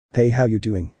Hey, how you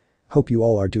doing? Hope you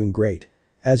all are doing great.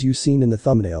 As you seen in the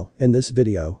thumbnail, in this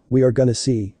video, we are gonna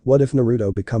see, what if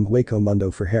Naruto become Hueco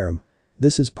Mundo for harem?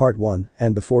 This is part 1,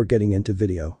 and before getting into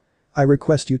video, I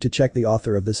request you to check the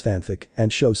author of this fanfic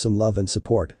and show some love and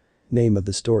support. Name of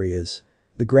the story is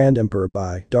The Grand Emperor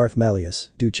by Darth Malleus,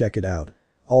 do check it out.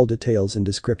 All details in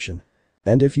description.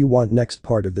 And if you want next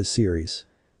part of this series,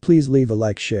 please leave a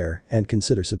like, share, and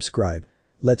consider subscribe.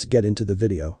 Let's get into the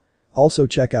video. Also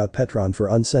check out Patreon for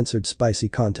uncensored spicy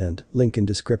content, link in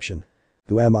description.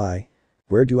 Who am I?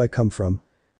 Where do I come from?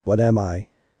 What am I?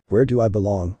 Where do I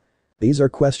belong? These are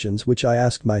questions which I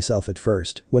asked myself at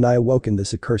first when I awoke in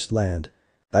this accursed land.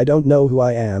 I don't know who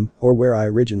I am or where I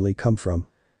originally come from.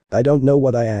 I don't know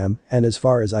what I am, and as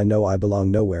far as I know I belong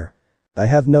nowhere. I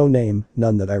have no name,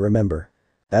 none that I remember.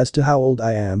 As to how old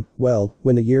I am, well,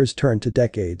 when the years turn to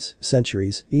decades,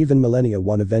 centuries, even millennia,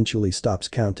 one eventually stops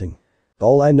counting.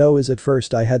 All I know is at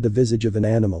first I had the visage of an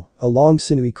animal, a long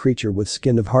sinewy creature with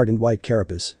skin of hardened white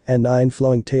carapace, and 9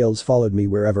 flowing tails followed me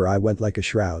wherever I went like a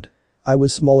shroud. I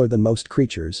was smaller than most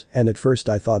creatures, and at first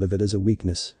I thought of it as a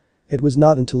weakness. It was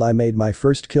not until I made my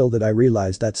first kill that I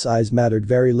realized that size mattered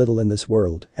very little in this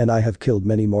world, and I have killed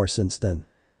many more since then.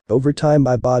 Over time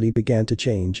my body began to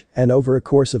change, and over a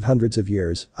course of hundreds of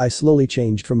years, I slowly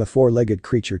changed from a 4-legged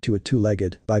creature to a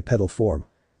 2-legged, bipedal form.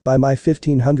 By my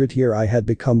 1500th year I had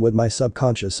become what my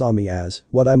subconscious saw me as,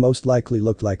 what I most likely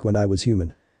looked like when I was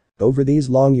human. Over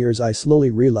these long years I slowly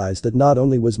realized that not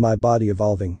only was my body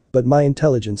evolving, but my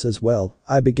intelligence as well.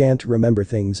 I began to remember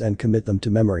things and commit them to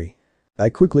memory.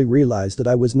 I quickly realized that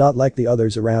I was not like the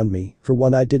others around me, for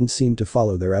one, I didn't seem to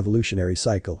follow their evolutionary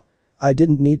cycle. I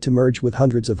didn't need to merge with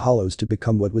hundreds of hollows to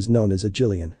become what was known as a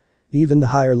Jillian. Even the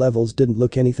higher levels didn't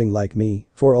look anything like me,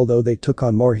 for although they took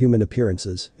on more human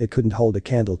appearances, it couldn't hold a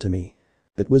candle to me.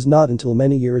 It was not until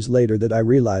many years later that I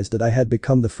realized that I had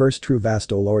become the first true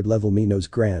Vasto Lord level Minos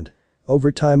Grand.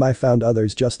 Over time I found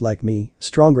others just like me,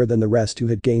 stronger than the rest, who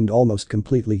had gained almost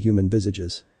completely human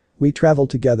visages. We traveled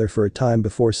together for a time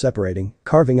before separating,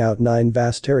 carving out 9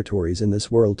 vast territories in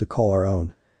this world to call our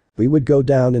own. We would go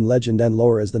down in legend and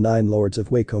lore as the 9 lords of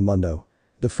Hueco Mundo.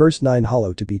 The first 9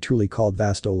 hollow to be truly called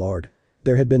Vasto Lord.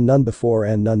 There had been none before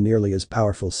and none nearly as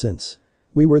powerful since.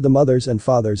 We were the mothers and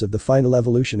fathers of the final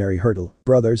evolutionary hurdle,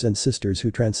 brothers and sisters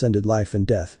who transcended life and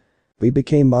death. We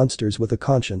became monsters with a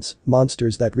conscience,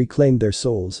 monsters that reclaimed their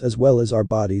souls as well as our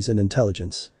bodies and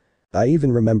intelligence. I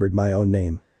even remembered my own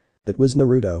name. It was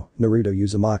Naruto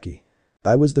Uzumaki.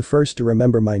 I was the first to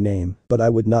remember my name, but I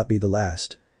would not be the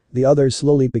last. The others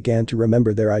slowly began to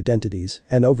remember their identities,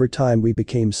 and over time we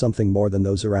became something more than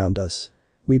those around us.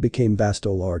 We became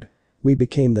Vasto Lord. We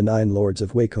became the 9 lords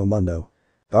of Hueco Mundo.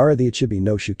 Ara the Ichibi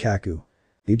no Shukaku.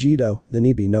 The Ujido, the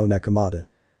Nibi no Nakamata.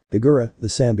 The Gura, the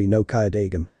Sambi no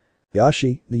Kayadagam.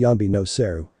 Yashi, the Yambi no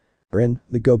Seru. Rin,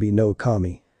 the Gobi no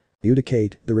Okami.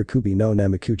 Udikate, the Rakubi no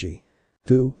Namakuji.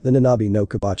 Fu, the Nanabi no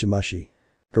Kabachimashi.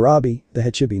 Harabi, the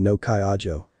Hachibi no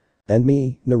Kaiajo. And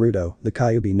me, Naruto, the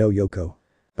Kyubi no Yoko.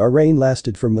 Our reign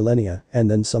lasted for millennia, and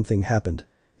then something happened.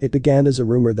 It began as a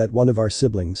rumor that one of our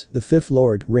siblings, the 5th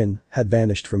Lord, Rin, had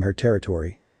vanished from her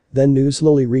territory. Then news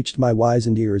slowly reached my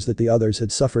wizened ears that the others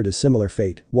had suffered a similar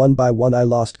fate. One by one I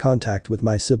lost contact with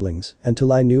my siblings,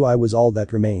 until I knew I was all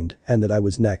that remained, and that I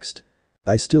was next.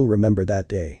 I still remember that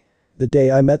day. The day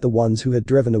I met the ones who had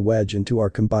driven a wedge into our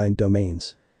combined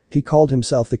domains. He called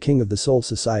himself the King of the Soul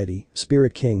Society,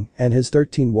 Spirit King, and his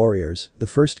 13 warriors, the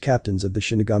first captains of the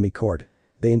Shinigami Court.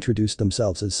 They introduced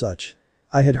themselves as such.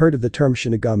 I had heard of the term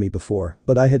Shinigami before,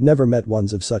 but I had never met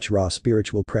ones of such raw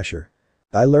spiritual pressure.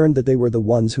 I learned that they were the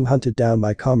ones who hunted down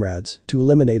my comrades to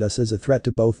eliminate us as a threat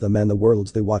to both them and the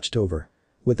worlds they watched over.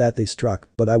 With that they struck,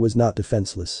 but I was not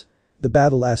defenseless. The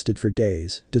battle lasted for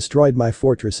days, destroyed my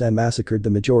fortress and massacred the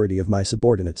majority of my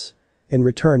subordinates. In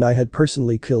return I had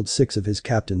personally killed 6 of his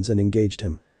captains and engaged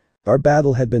him. Our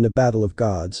battle had been a battle of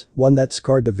gods, one that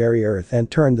scarred the very earth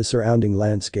and turned the surrounding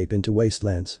landscape into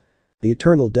wastelands. The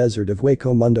eternal desert of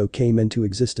Hueco Mundo came into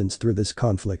existence through this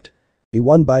conflict. He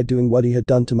won by doing what he had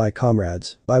done to my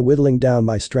comrades, by whittling down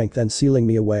my strength and sealing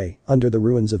me away under the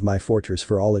ruins of my fortress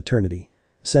for all eternity.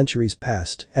 Centuries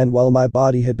passed, and while my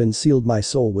body had been sealed, my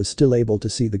soul was still able to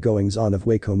see the goings-on of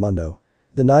Hueco Mundo.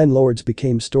 The 9 lords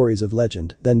became stories of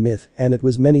legend, then myth, and it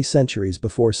was many centuries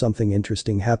before something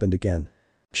interesting happened again.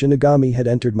 Shinigami had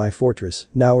entered my fortress,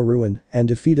 now a ruin, and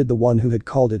defeated the one who had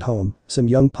called it home, some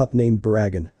young pup named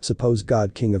Baragan, supposed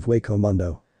god king of Hueco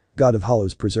Mundo. God of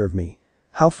Hollows preserve me.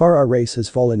 How far our race has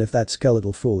fallen if that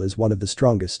skeletal fool is one of the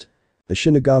strongest. The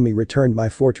Shinigami returned my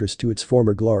fortress to its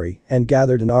former glory and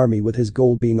gathered an army with his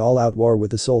goal being all-out war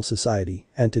with the Soul Society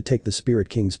and to take the Spirit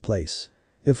King's place.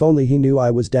 If only he knew I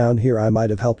was down here I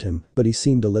might have helped him, but he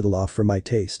seemed a little off for my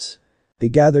tastes. He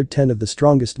gathered 10 of the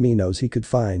strongest Minos he could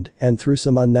find and through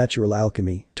some unnatural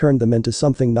alchemy, turned them into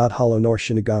something not hollow nor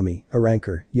Shinigami, a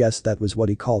rancor, yes that was what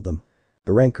he called them.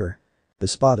 A rancor. The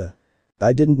Spada.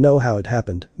 I didn't know how it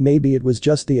happened, maybe it was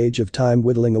just the age of time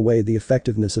whittling away the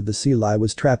effectiveness of the seal I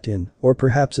was trapped in, or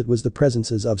perhaps it was the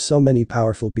presences of so many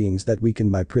powerful beings that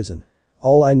weakened my prison.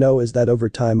 All I know is that over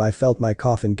time I felt my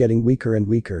coffin getting weaker and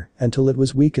weaker until it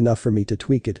was weak enough for me to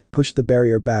tweak it, push the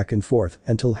barrier back and forth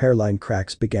until hairline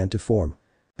cracks began to form.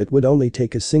 It would only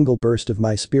take a single burst of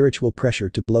my spiritual pressure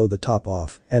to blow the top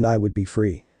off and I would be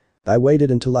free. I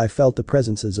waited until I felt the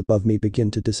presences above me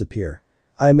begin to disappear.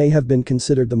 I may have been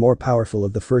considered the more powerful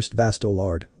of the first Vasto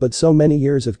Lord, but so many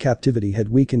years of captivity had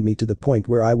weakened me to the point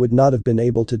where I would not have been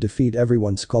able to defeat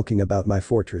everyone skulking about my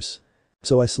fortress.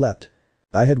 So I slept.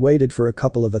 I had waited for a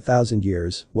couple of 1,000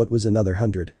 years, what was another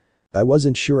 100? I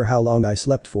wasn't sure how long I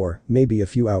slept for, maybe a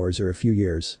few hours or a few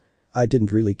years. I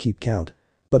didn't really keep count.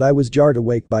 But I was jarred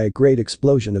awake by a great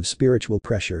explosion of spiritual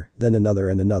pressure, then another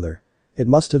and another. It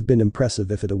must have been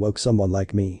impressive if it awoke someone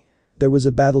like me. There was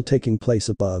a battle taking place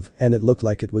above, and it looked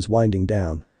like it was winding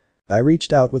down. I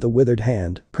reached out with a withered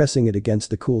hand, pressing it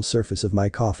against the cool surface of my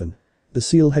coffin. The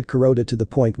seal had corroded to the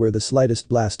point where the slightest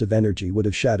blast of energy would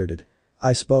have shattered it.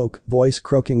 I spoke, voice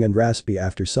croaking and raspy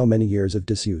after so many years of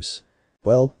disuse.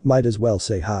 Well, might as well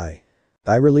say hi.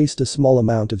 I released a small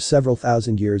amount of several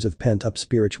thousand years of pent-up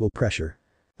spiritual pressure.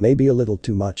 Maybe a little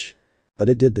too much. But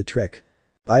it did the trick.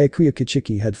 Byakuya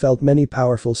Kichiki had felt many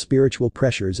powerful spiritual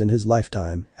pressures in his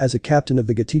lifetime. As a captain of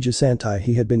the Gatija Santai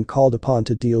he had been called upon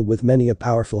to deal with many a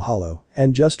powerful hollow,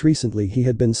 and just recently he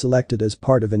had been selected as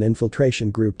part of an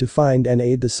infiltration group to find and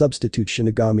aid the substitute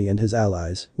Shinigami and his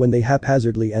allies when they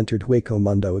haphazardly entered Hueco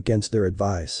Mundo against their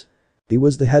advice. He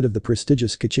was the head of the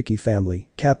prestigious Kichiki family,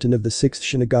 captain of the 6th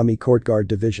Shinigami Court Guard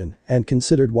Division, and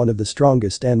considered one of the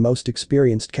strongest and most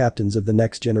experienced captains of the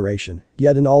next generation,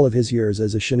 yet in all of his years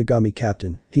as a Shinigami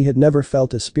captain, he had never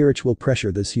felt a spiritual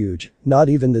pressure this huge, not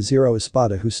even the Zero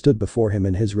Espada who stood before him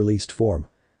in his released form.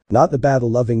 Not the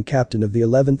battle-loving captain of the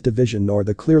 11th Division nor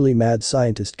the clearly mad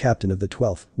scientist captain of the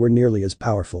 12th were nearly as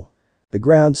powerful. The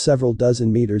ground several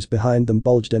dozen meters behind them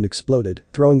bulged and exploded,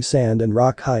 throwing sand and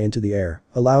rock high into the air,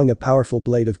 allowing a powerful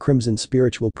blade of crimson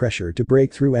spiritual pressure to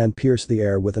break through and pierce the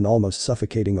air with an almost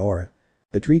suffocating aura.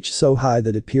 It reached so high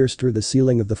that it pierced through the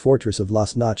ceiling of the Fortress of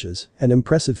Las Noches, an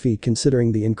impressive feat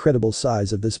considering the incredible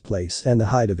size of this place and the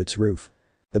height of its roof.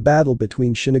 The battle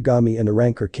between Shinigami and a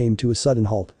rancor came to a sudden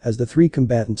halt as the three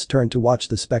combatants turned to watch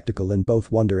the spectacle in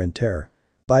both wonder and terror.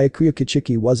 Byakuya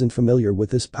Kichiki wasn't familiar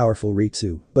with this powerful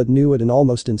Ritsu, but knew at an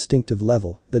almost instinctive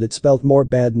level that it spelled more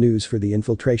bad news for the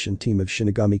infiltration team of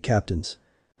Shinigami captains.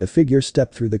 The figure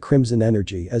stepped through the crimson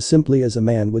energy as simply as a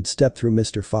man would step through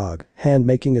Mr. Fog, hand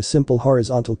making a simple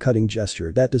horizontal cutting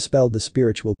gesture that dispelled the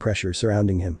spiritual pressure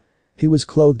surrounding him. He was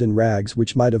clothed in rags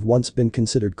which might have once been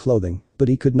considered clothing, but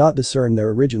he could not discern their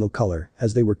original color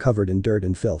as they were covered in dirt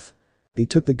and filth. He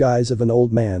took the guise of an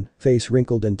old man, face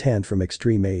wrinkled and tanned from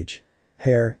extreme age.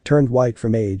 Hair, turned white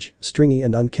from age, stringy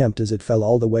and unkempt as it fell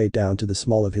all the way down to the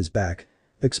small of his back.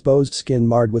 Exposed skin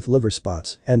marred with liver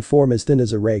spots and form as thin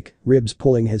as a rake, ribs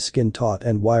pulling his skin taut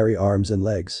and wiry arms and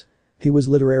legs. He was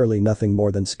literally nothing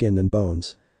more than skin and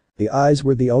bones. The eyes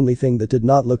were the only thing that did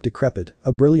not look decrepit,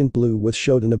 a brilliant blue which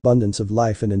showed an abundance of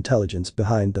life and intelligence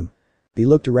behind them. He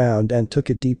looked around and took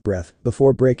a deep breath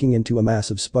before breaking into a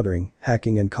massive sputtering,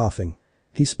 hacking and coughing.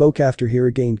 He spoke after he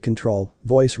regained control,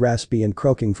 voice raspy and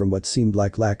croaking from what seemed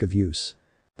like lack of use.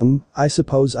 I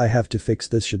suppose I have to fix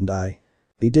this, shouldn't I?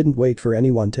 He didn't wait for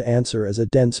anyone to answer as a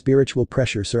dense spiritual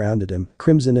pressure surrounded him,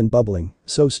 crimson and bubbling,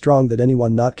 so strong that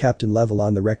anyone not captain level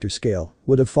on the Richter scale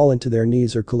would have fallen to their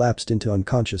knees or collapsed into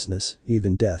unconsciousness,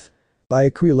 even death.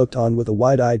 Byakuya looked on with a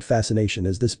wide-eyed fascination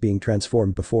as this being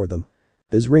transformed before them.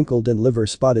 His wrinkled and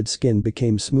liver-spotted skin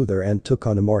became smoother and took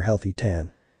on a more healthy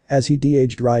tan. As he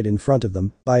de-aged right in front of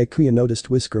them, Byakuya noticed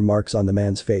whisker marks on the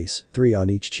man's face, 3 on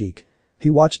each cheek. He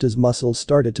watched as muscles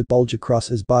started to bulge across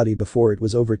his body before it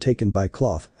was overtaken by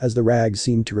cloth as the rags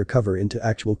seemed to recover into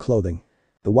actual clothing.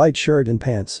 The white shirt and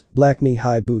pants, black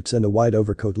knee-high boots and a white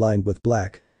overcoat lined with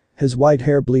black. His white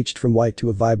hair bleached from white to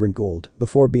a vibrant gold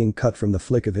before being cut from the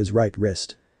flick of his right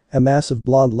wrist. A mass of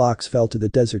blonde locks fell to the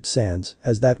desert sands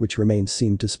as that which remained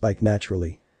seemed to spike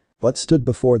naturally. What stood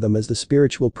before them as the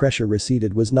spiritual pressure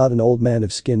receded was not an old man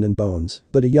of skin and bones,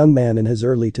 but a young man in his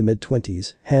early to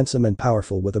mid-20s, handsome and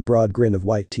powerful with a broad grin of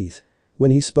white teeth.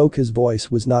 When he spoke his voice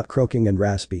was not croaking and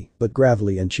raspy, but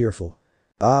gravelly and cheerful.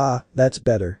 "Ah, that's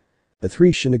better. The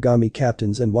three Shinigami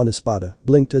captains and one Espada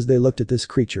blinked as they looked at this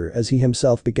creature as he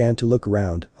himself began to look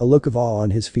around, a look of awe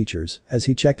on his features as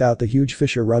he checked out the huge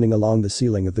fissure running along the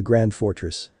ceiling of the Grand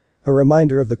Fortress. A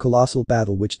reminder of the colossal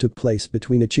battle which took place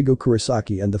between Ichigo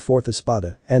Kurosaki and the fourth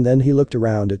Espada, and then he looked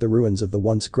around at the ruins of the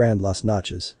once grand Las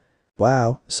Noches.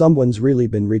 Wow, someone's really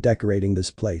been redecorating this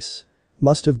place.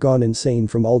 Must have gone insane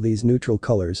from all these neutral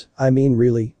colors, I mean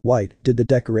really, white, did the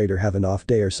decorator have an off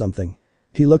day or something?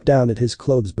 He looked down at his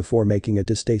clothes before making a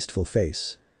distasteful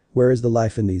face. Where is the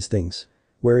life in these things?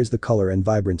 Where is the color and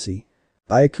vibrancy?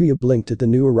 Byakuya blinked at the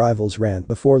new arrival's rant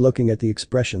before looking at the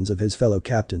expressions of his fellow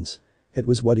captains. It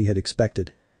was what he had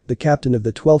expected. The captain of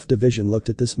the 12th Division looked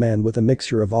at this man with a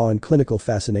mixture of awe and clinical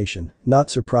fascination, not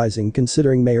surprising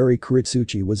considering Mayuri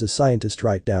Kuritsuchi was a scientist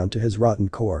right down to his rotten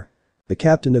core. The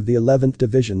captain of the 11th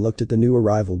Division looked at the new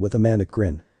arrival with a manic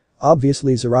grin.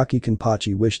 Obviously Zaraki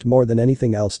Kenpachi wished more than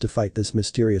anything else to fight this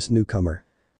mysterious newcomer.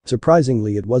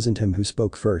 Surprisingly it wasn't him who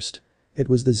spoke first. It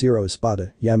was the Zero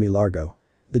Espada, Yami Largo.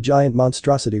 The giant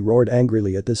monstrosity roared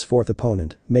angrily at this fourth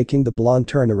opponent, making the blonde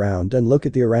turn around and look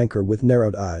at the Arankar with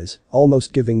narrowed eyes,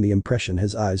 almost giving the impression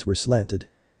his eyes were slanted.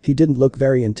 He didn't look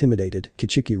very intimidated,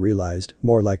 Kichiki realized,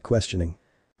 more like questioning.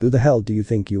 Who the hell do you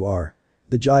think you are?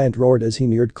 The giant roared as he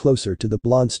neared closer to the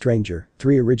blonde stranger,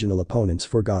 three original opponents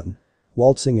forgotten.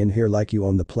 Waltzing in here like you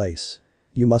own the place.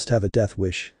 You must have a death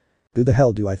wish. Who the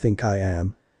hell do I think I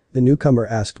am? The newcomer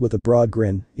asked with a broad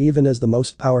grin, even as the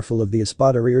most powerful of the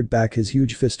Espada reared back his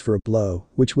huge fist for a blow,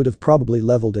 which would have probably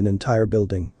leveled an entire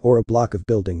building, or a block of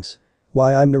buildings.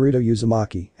 Why, I'm Naruto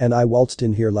Uzumaki, and I waltzed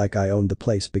in here like I owned the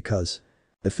place because.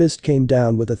 The fist came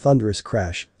down with a thunderous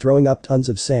crash, throwing up tons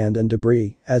of sand and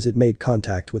debris as it made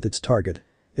contact with its target.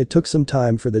 It took some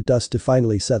time for the dust to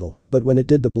finally settle, but when it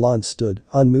did the blonde stood,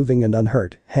 unmoving and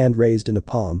unhurt, hand raised in a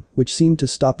palm, which seemed to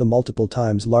stop the multiple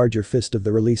times larger fist of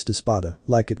the released Espada,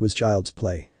 like it was child's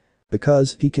play.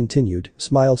 Because, he continued,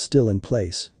 smile still in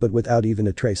place, but without even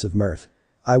a trace of mirth.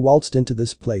 I waltzed into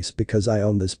this place because I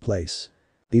own this place.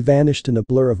 He vanished in a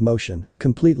blur of motion,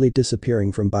 completely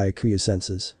disappearing from Byakuya's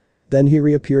senses. Then he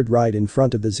reappeared right in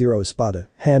front of the Zero Espada,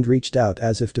 hand reached out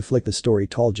as if to flick the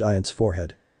story-tall giant's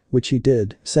forehead. Which he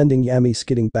did, sending Yami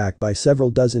skidding back by several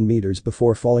dozen meters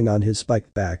before falling on his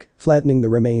spiked back, flattening the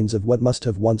remains of what must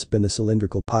have once been a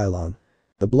cylindrical pylon.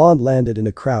 The blonde landed in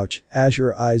a crouch,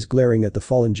 azure eyes glaring at the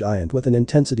fallen giant with an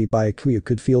intensity Byakuya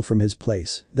could feel from his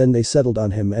place, then they settled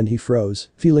on him and he froze,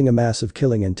 feeling a massive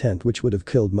killing intent which would have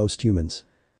killed most humans.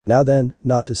 Now then,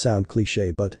 not to sound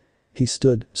cliché but. He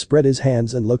stood, spread his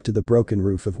hands and looked to the broken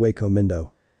roof of Hueco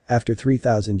Mundo. After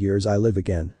 3,000 years I live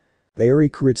again.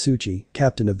 Mayuri Kuritsuchi,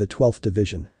 captain of the 12th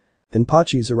Division.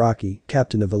 Kenpachi Zaraki,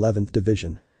 captain of 11th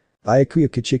Division. Byakuya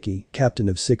Kichiki, captain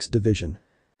of 6th Division.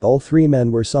 All three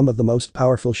men were some of the most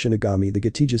powerful Shinigami the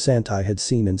Gatija Sentai had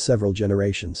seen in several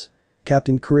generations.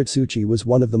 Captain Kuritsuchi was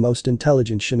one of the most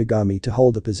intelligent Shinigami to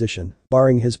hold the position,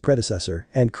 barring his predecessor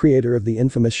and creator of the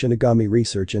infamous Shinigami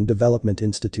Research and Development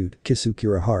Institute, Kisuke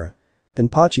Urahara.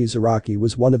 Kenpachi Zaraki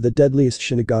was one of the deadliest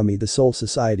Shinigami the Soul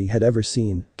Society had ever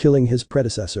seen, killing his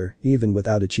predecessor even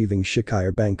without achieving Shikai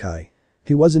or Bankai.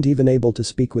 He wasn't even able to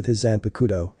speak with his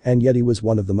Zanpakuto, and yet he was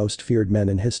one of the most feared men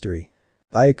in history.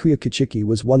 Byakuya Kichiki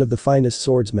was one of the finest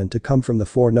swordsmen to come from the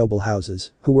four noble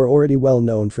houses, who were already well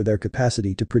known for their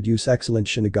capacity to produce excellent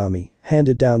Shinigami,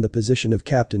 handed down the position of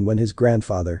captain when his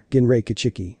grandfather, Ginrei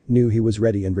Kichiki, knew he was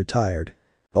ready and retired.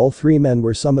 All three men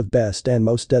were some of best and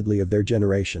most deadly of their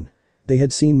generation. They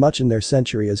had seen much in their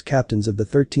century as captains of the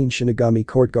 13 Shinigami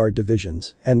Court Guard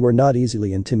divisions and were not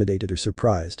easily intimidated or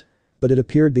surprised. But it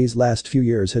appeared these last few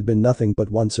years had been nothing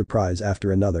but one surprise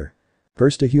after another.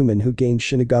 First, a human who gained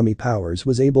Shinigami powers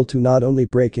was able to not only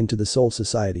break into the Soul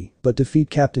Society but defeat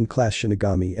Captain-class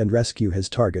Shinigami and rescue his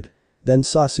target. Then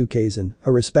Sasuke Aizen,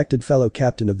 a respected fellow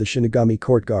captain of the Shinigami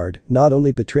Court Guard, not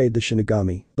only betrayed the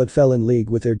Shinigami but fell in league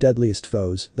with their deadliest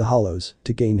foes, the Hollows,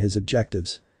 to gain his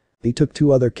objectives. He took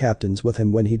two other captains with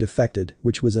him when he defected,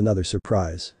 which was another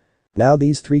surprise. Now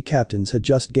these three captains had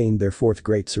just gained their fourth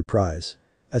great surprise.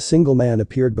 A single man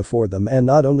appeared before them and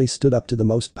not only stood up to the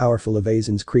most powerful of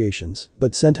Aizen's creations,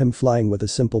 but sent him flying with a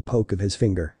simple poke of his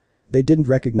finger. They didn't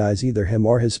recognize either him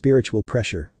or his spiritual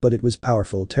pressure, but it was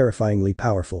powerful, terrifyingly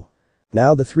powerful.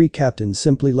 Now the three captains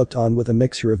simply looked on with a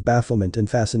mixture of bafflement and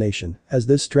fascination as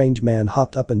this strange man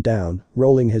hopped up and down,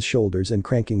 rolling his shoulders and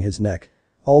cranking his neck.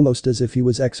 Almost as if he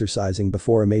was exercising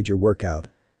before a major workout.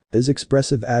 His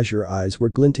expressive azure eyes were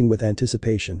glinting with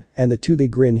anticipation, and the toothy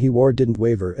grin he wore didn't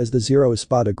waver as the Zero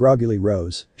Espada groggily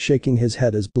rose, shaking his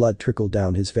head as blood trickled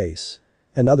down his face.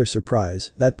 Another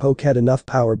surprise, that poke had enough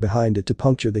power behind it to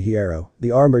puncture the hierro,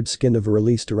 the armored skin of a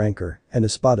released Arankar, and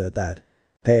Espada at that.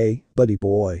 Hey, buddy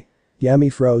boy.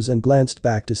 Yami froze and glanced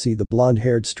back to see the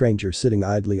blonde-haired stranger sitting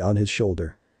idly on his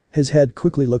shoulder. His head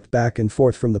quickly looked back and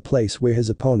forth from the place where his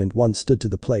opponent once stood to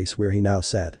the place where he now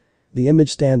sat. The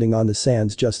image standing on the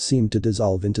sands just seemed to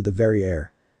dissolve into the very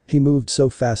air. He moved so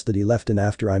fast that he left an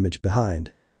afterimage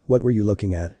behind. What were you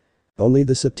looking at? Only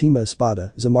the Septima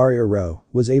Espada, Zamaria Ro,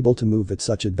 was able to move at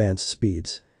such advanced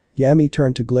speeds. Yami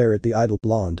turned to glare at the idle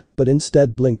blonde, but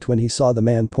instead blinked when he saw the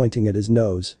man pointing at his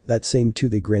nose, that same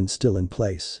toothy grin still in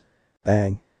place.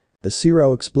 Bang. The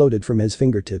Zero exploded from his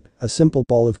fingertip, a simple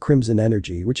ball of crimson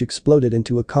energy which exploded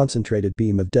into a concentrated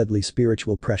beam of deadly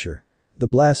spiritual pressure. The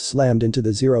blast slammed into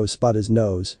the Zero Espada's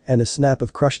nose, and a snap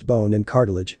of crushed bone and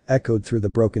cartilage echoed through the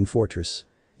broken fortress.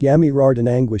 Yami roared in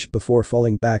anguish before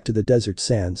falling back to the desert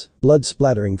sands, blood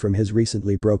splattering from his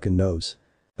recently broken nose.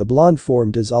 The blonde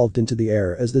form dissolved into the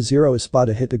air as the Zero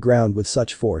Espada hit the ground with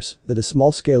such force that a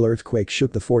small-scale earthquake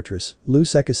shook the fortress.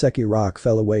 Loose Ekiseki rock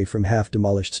fell away from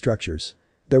half-demolished structures.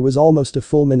 There was almost a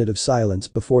full minute of silence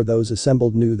before those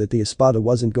assembled knew that the Espada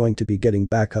wasn't going to be getting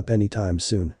back up anytime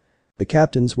soon. The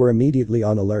captains were immediately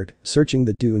on alert, searching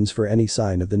the dunes for any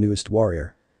sign of the newest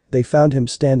warrior. They found him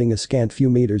standing a scant few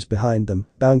meters behind them,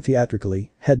 bowing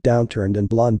theatrically, head downturned and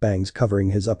blonde bangs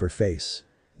covering his upper face.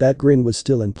 That grin was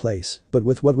still in place, but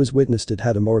with what was witnessed it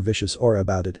had a more vicious aura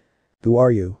about it. "Who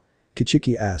are you?"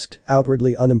 Kichiki asked,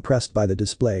 outwardly unimpressed by the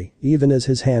display, even as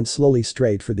his hand slowly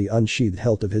strayed for the unsheathed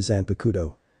hilt of his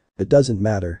zanpakuto. "It doesn't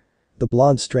matter." The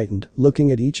blonde straightened,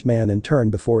 looking at each man in turn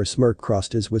before a smirk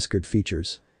crossed his whiskered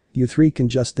features. "You three can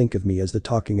just think of me as the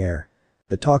talking heir."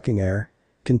 "The talking heir?"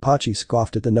 Kenpachi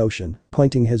scoffed at the notion,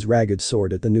 pointing his ragged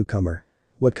sword at the newcomer.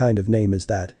 "What kind of name is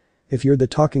that? If you're the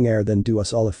talking heir then do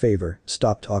us all a favor,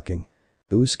 stop talking."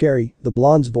 "Ooh scary," the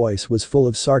blonde's voice was full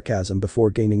of sarcasm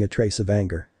before gaining a trace of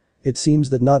anger. "It seems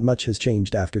that not much has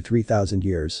changed after 3,000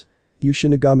 years. You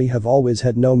Shinigami have always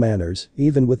had no manners,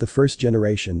 even with the first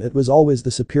generation it was always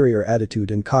the superior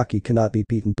attitude and cocky cannot be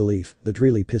beaten belief that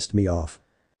really pissed me off."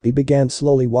 He began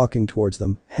slowly walking towards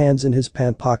them, hands in his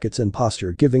pant pockets and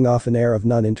posture giving off an air of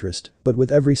non-interest, but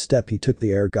with every step he took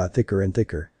the air got thicker and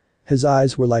thicker. His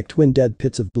eyes were like twin dead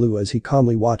pits of blue as he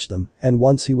calmly watched them, and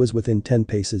once he was within 10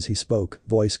 paces he spoke,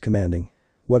 voice commanding.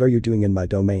 "What are you doing in my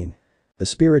domain?" The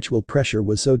spiritual pressure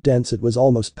was so dense it was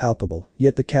almost palpable,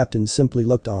 yet the captains simply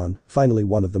looked on. Finally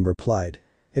one of them replied.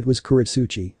 It was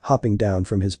Kuretsuchi, hopping down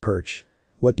from his perch.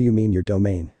 "What do you mean your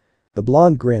domain?" The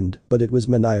blonde grinned, but it was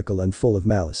maniacal and full of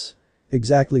malice.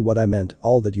 "Exactly what I meant,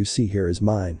 all that you see here is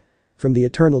mine. From the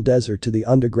eternal desert to the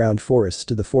underground forests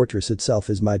to the fortress itself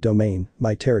is my domain,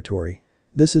 my territory.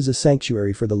 This is a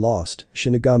sanctuary for the lost,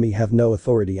 Shinigami have no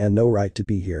authority and no right to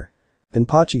be here."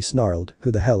 Kenpachi snarled, "Who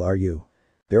the hell are you?"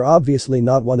 "They're obviously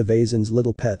not one of Aizen's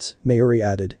little pets," Mayuri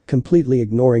added, completely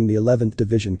ignoring the 11th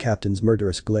Division captain's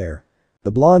murderous glare.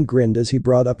 The blonde grinned as he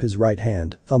brought up his right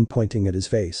hand, thumb pointing at his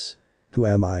face. "Who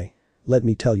am I? Let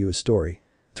me tell you a story.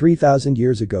 3,000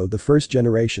 years ago the first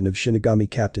generation of Shinigami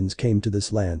captains came to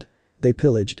this land. They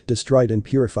pillaged, destroyed and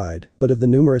purified, but of the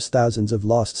numerous thousands of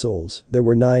lost souls, there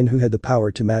were 9 who had the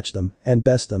power to match them and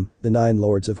best them, the 9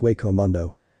 lords of Hueco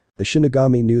Mundo. The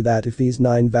Shinigami knew that if these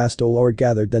 9 vast lord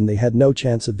gathered then they had no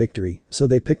chance of victory, so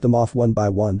they picked them off one by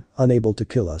one, unable to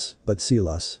kill us, but seal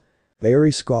us."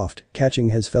 Mayuri scoffed,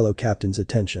 catching his fellow captain's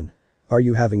attention. "Are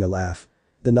you having a laugh?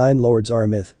 The 9 lords are a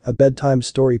myth, a bedtime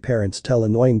story parents tell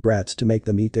annoying brats to make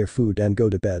them eat their food and go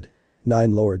to bed.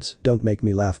 9 lords, don't make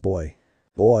me laugh boy."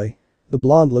 "Boy?" The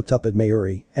blonde looked up at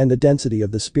Mayuri, and the density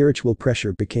of the spiritual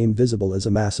pressure became visible as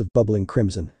a mass of bubbling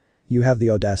crimson. "You have the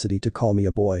audacity to call me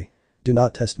a boy. Do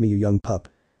not test me you young pup.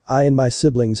 I and my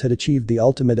siblings had achieved the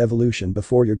ultimate evolution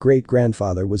before your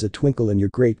great-grandfather was a twinkle in your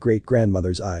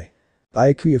great-great-grandmother's eye."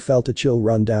 Byakuya felt a chill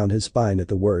run down his spine at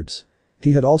the words.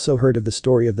 He had also heard of the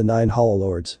story of the 9 Hollow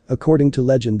Lords. According to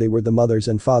legend they were the mothers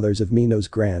and fathers of Mindo's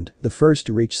Grand, the first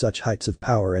to reach such heights of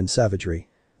power and savagery.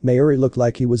 Mayuri looked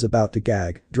like he was about to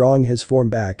gag, drawing his form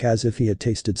back as if he had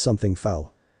tasted something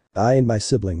foul. "I and my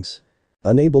siblings.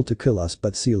 Unable to kill us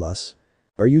but seal us.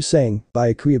 Are you saying,"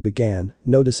 Byakuya began,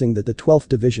 noticing that the 12th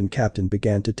Division captain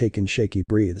began to take in shaky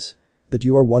breaths, "that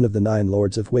you are one of the 9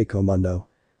 lords of Hueco Mundo?"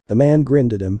 The man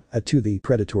grinned at him, a toothy,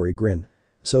 predatory grin.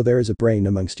 "So there is a brain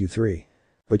amongst you 3.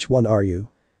 Which one are you?"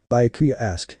 Byakuya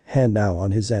asked, hand now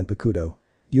on his zanpakuto.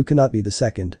 "You cannot be the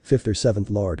 2nd, 5th or 7th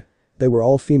lord. They were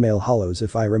all female hollows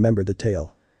if I remember the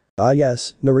tale." "Ah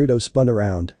yes," Naruto spun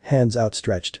around, hands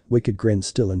outstretched, wicked grin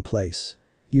still in place.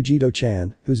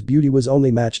 Yujito-chan, whose beauty was only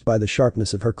matched by the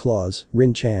sharpness of her claws,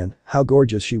 Rin-chan, how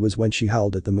gorgeous she was when she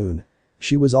howled at the moon.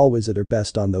 She was always at her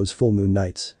best on those full moon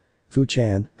nights.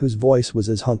 Fu-chan, whose voice was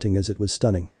as haunting as it was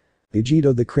stunning.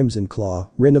 Vegito the Crimson Claw,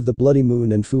 Rin of the Bloody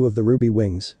Moon and Fu of the Ruby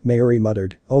Wings, Mayuri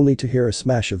muttered, only to hear a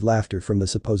smash of laughter from the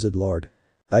supposed lord.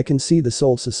 I can see the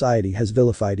Soul Society has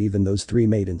vilified even those three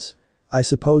maidens. I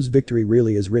suppose victory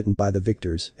really is written by the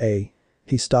victors, eh?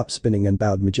 He stopped spinning and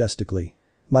bowed majestically.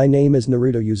 My name is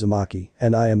Naruto Uzumaki,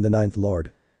 and I am the ninth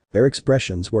lord. Their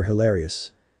expressions were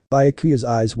hilarious. Byakuya's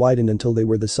eyes widened until they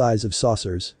were the size of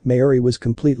saucers. Mayuri was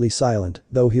completely silent,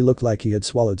 though he looked like he had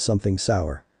swallowed something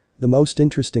sour. The most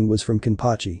interesting was from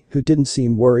Kenpachi, who didn't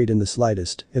seem worried in the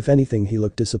slightest, if anything he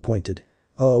looked disappointed.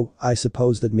 Oh, I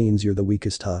suppose that means you're the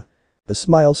weakest, huh? A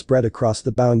smile spread across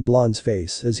the bowing blonde's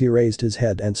face as he raised his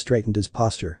head and straightened his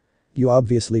posture. You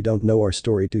obviously don't know our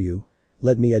story, do you?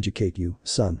 Let me educate you,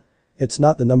 son. It's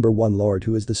not the number 1 lord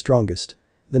who is the strongest.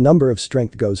 The number of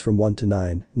strength goes from 1 to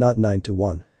 9, not 9 to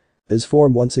 1. His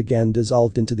form once again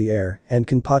dissolved into the air and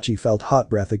Kenpachi felt hot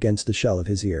breath against the shell of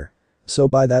his ear. So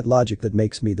by that logic that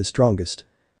makes me the strongest.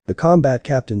 The combat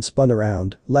captain spun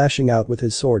around, lashing out with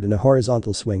his sword in a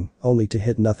horizontal swing, only to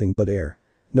hit nothing but air.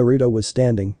 Naruto was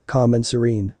standing, calm and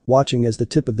serene, watching as the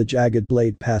tip of the jagged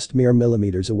blade passed mere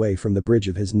millimeters away from the bridge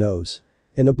of his nose.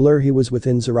 In a blur he was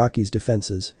within Zaraki's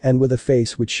defenses and with a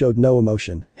face which showed no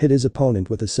emotion, hit his opponent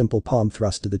with a simple palm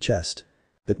thrust to the chest.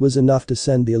 It was enough to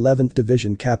send the 11th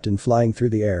Division captain flying through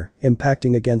the air,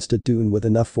 impacting against a dune with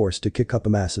enough force to kick up a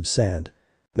mass of sand.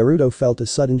 Naruto felt a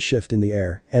sudden shift in the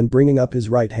air and bringing up his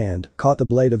right hand, caught the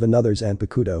blade of another's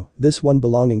Zanpakuto, this one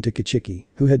belonging to Kichiki,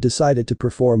 who had decided to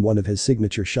perform one of his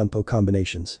signature Shunpo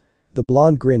combinations. The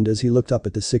blonde grinned as he looked up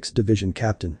at the 6th Division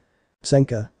captain.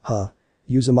 Senka, huh?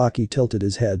 Uzumaki tilted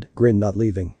his head, grin not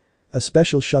leaving. A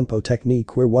special Shunpo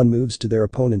technique where one moves to their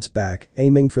opponent's back,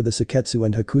 aiming for the Seketsu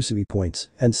and Hakusui points,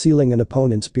 and sealing an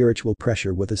opponent's spiritual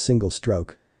pressure with a single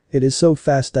stroke. It is so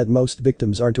fast that most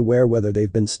victims aren't aware whether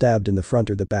they've been stabbed in the front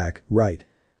or the back, right?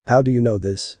 How do you know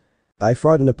this? I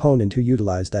fought an opponent who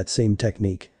utilized that same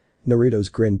technique. Naruto's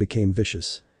grin became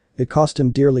vicious. It cost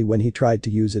him dearly when he tried to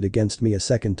use it against me a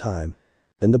second time.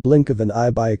 In the blink of an eye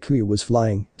Byakuya was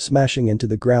flying, smashing into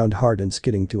the ground hard and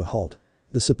skidding to a halt.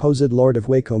 The supposed lord of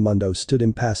Hueco Mundo stood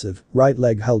impassive, right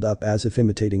leg held up as if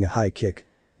imitating a high kick.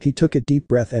 He took a deep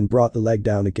breath and brought the leg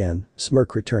down again,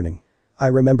 smirk returning. I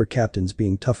remember captains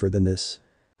being tougher than this.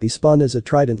 He spun as a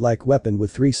trident-like weapon with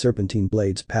 3 serpentine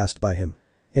blades passed by him.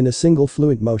 In a single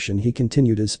fluent motion he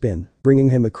continued his spin,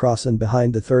 bringing him across and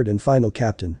behind the 3rd and final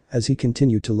captain as he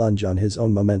continued to lunge on his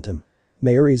own momentum.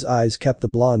 Mayuri's eyes kept the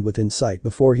blonde within sight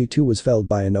before he too was felled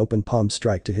by an open palm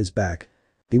strike to his back.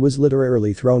 He was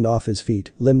literally thrown off his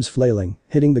feet, limbs flailing,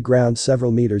 hitting the ground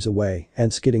several meters away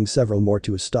and skidding several more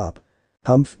to a stop.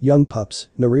 Humph, young pups,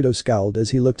 Naruto scowled as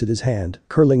he looked at his hand,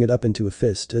 curling it up into a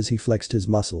fist as he flexed his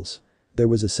muscles. There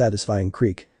was a satisfying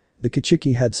creak. The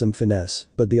Kichiki had some finesse,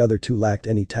 but the other two lacked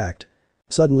any tact.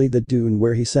 Suddenly the dune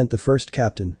where he sent the first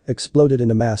captain exploded in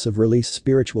a mass of released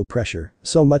spiritual pressure,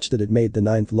 so much that it made the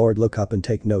 9th lord look up and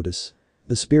take notice.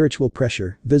 The spiritual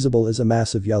pressure, visible as a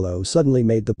mass of yellow, suddenly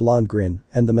made the blonde grin,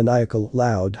 and the maniacal,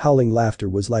 loud, howling laughter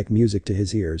was like music to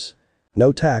his ears.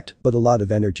 No tact, but a lot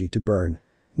of energy to burn.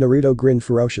 Naruto grinned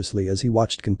ferociously as he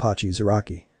watched Kenpachi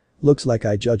Zaraki. Looks like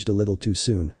I judged a little too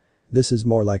soon. This is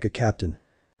more like a captain.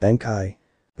 Bankai.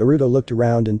 Naruto looked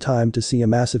around in time to see a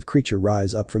massive creature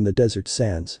rise up from the desert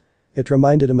sands. It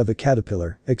reminded him of a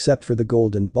caterpillar, except for the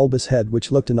golden, bulbous head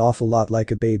which looked an awful lot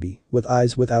like a baby, with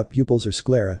eyes without pupils or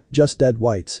sclera, just dead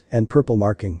whites, and purple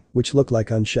marking, which looked like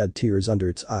unshed tears under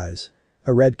its eyes.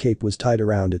 A red cape was tied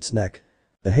around its neck.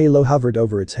 A halo hovered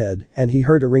over its head, and he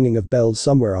heard a ringing of bells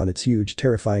somewhere on its huge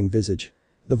terrifying visage.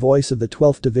 The voice of the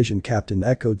 12th Division captain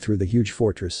echoed through the huge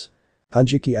fortress.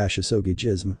 Hanjiki Ashisogi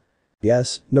Jism.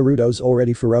 Yes, Naruto's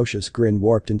already ferocious grin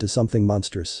warped into something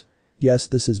monstrous. Yes,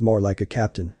 this is more like a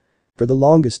captain. For the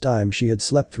longest time she had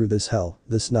slept through this hell,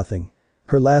 this nothing.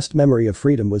 Her last memory of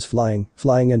freedom was flying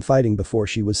and fighting before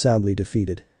she was soundly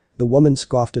defeated. The woman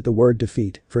scoffed at the word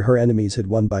defeat, for her enemies had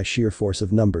won by sheer force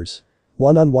of numbers.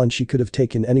 One-on-one she could have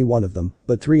taken any one of them,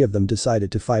 but 3 of them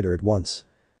decided to fight her at once.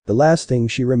 The last thing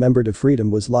she remembered of freedom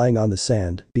was lying on the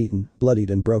sand, beaten, bloodied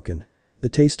and broken. The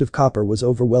taste of copper was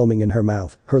overwhelming in her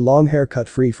mouth, her long hair cut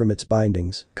free from its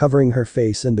bindings, covering her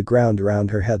face and the ground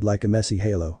around her head like a messy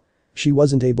halo. She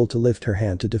wasn't able to lift her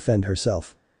hand to defend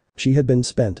herself. She had been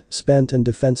spent and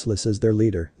defenseless as their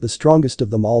leader, the strongest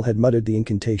of them all had muttered the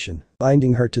incantation,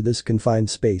 binding her to this confined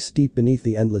space deep beneath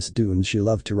the endless dunes she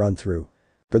loved to run through.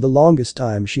 For the longest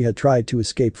time she had tried to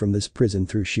escape from this prison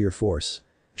through sheer force.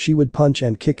 She would punch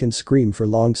and kick and scream for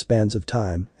long spans of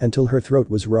time until her throat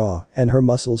was raw and her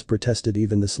muscles protested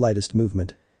even the slightest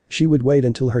movement. She would wait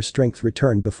until her strength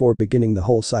returned before beginning the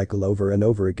whole cycle over and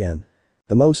over again.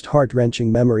 The most heart-wrenching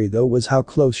memory though was how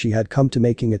close she had come to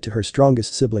making it to her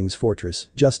strongest sibling's fortress,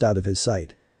 just out of his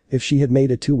sight. If she had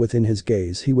made it to within his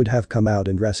gaze he would have come out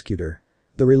and rescued her.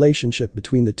 The relationship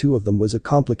between the two of them was a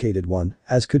complicated one,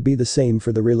 as could be the same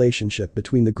for the relationship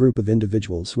between the group of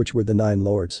individuals which were the Nine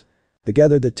Lords.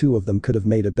 Together the two of them could have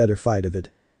made a better fight of it.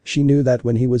 She knew that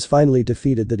when he was finally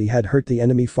defeated that he had hurt the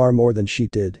enemy far more than she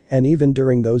did, and even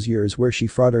during those years where she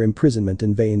fought her imprisonment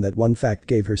in vain, that one fact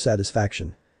gave her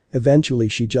satisfaction. Eventually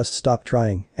she just stopped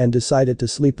trying and decided to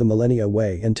sleep the millennia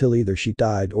away until either she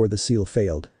died or the seal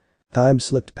failed. Time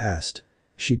slipped past.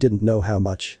 She didn't know how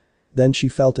much. Then she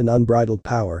felt an unbridled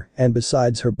power, and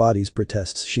besides her body's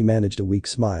protests she managed a weak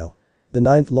smile. The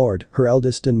Ninth Lord, her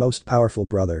eldest and most powerful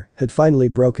brother, had finally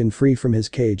broken free from his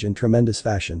cage in tremendous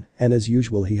fashion, and as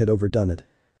usual he had overdone it.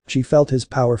 She felt his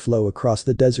power flow across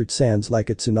the desert sands like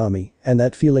a tsunami, and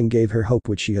that feeling gave her hope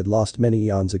which she had lost many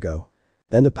eons ago.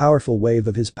 Then a powerful wave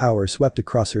of his power swept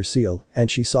across her seal, and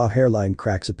she saw hairline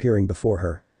cracks appearing before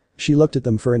her. She looked at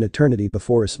them for an eternity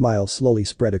before a smile slowly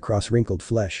spread across wrinkled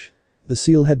flesh. The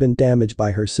seal had been damaged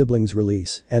by her sibling's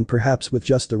release, and perhaps with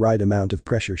just the right amount of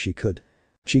pressure she could.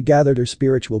 She gathered her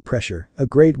spiritual pressure, a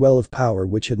great well of power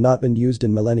which had not been used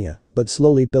in millennia, but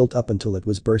slowly built up until it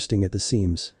was bursting at the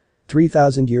seams.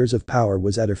 3,000 years of power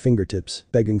was at her fingertips,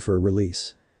 begging for a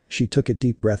release. She took a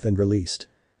deep breath and released.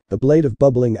 A blade of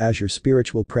bubbling azure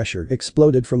spiritual pressure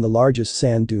exploded from the largest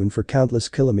sand dune for countless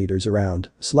kilometers around,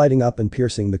 sliding up and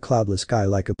piercing the cloudless sky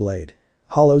like a blade.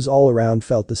 Hollows all around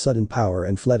felt the sudden power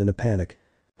and fled in a panic.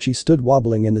 She stood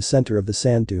wobbling in the center of the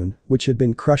sand dune, which had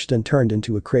been crushed and turned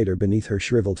into a crater beneath her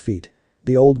shriveled feet.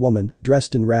 The old woman,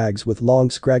 dressed in rags with long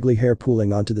scraggly hair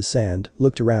pooling onto the sand,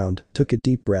 looked around, took a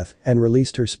deep breath, and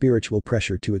released her spiritual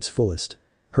pressure to its fullest.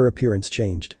 Her appearance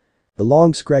changed. The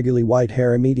long scraggly white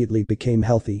hair immediately became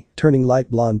healthy, turning light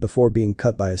blonde before being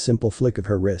cut by a simple flick of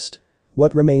her wrist.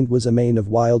 What remained was a mane of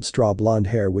wild straw blonde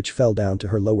hair which fell down to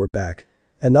her lower back.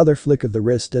 Another flick of the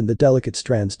wrist and the delicate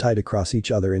strands tied across each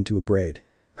other into a braid.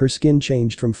 Her skin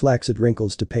changed from flaccid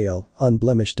wrinkles to pale,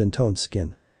 unblemished and toned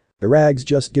skin. The rags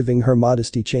just giving her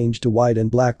modesty changed to white and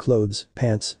black clothes,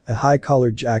 pants, a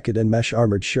high-collared jacket and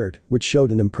mesh-armored shirt, which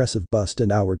showed an impressive bust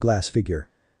and hourglass figure.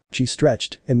 She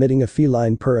stretched, emitting a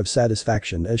feline purr of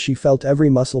satisfaction as she felt every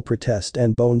muscle protest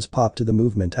and bones pop to the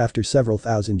movement after several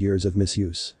thousand years of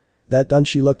misuse. That done,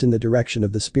 she looked in the direction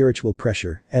of the spiritual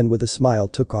pressure and with a smile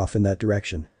took off in that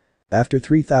direction. After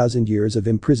 3,000 years of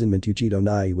imprisonment, Uchido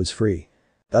Nai was free.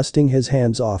 Dusting his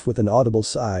hands off with an audible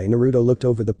sigh, Naruto looked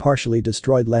over the partially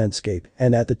destroyed landscape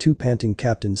and at the two panting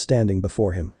captains standing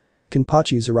before him.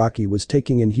 Kenpachi Zaraki was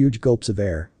taking in huge gulps of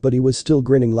air, but he was still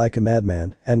grinning like a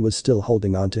madman and was still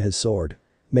holding on to his sword.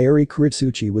 Mayuri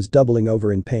Kuritsuchi was doubling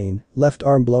over in pain, left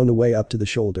arm blown away up to the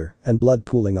shoulder and blood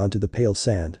pooling onto the pale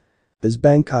sand. His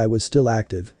bankai was still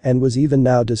active and was even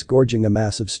now disgorging a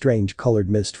mass of strange colored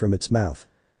mist from its mouth.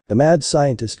 The mad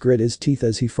scientist grit his teeth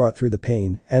as he fought through the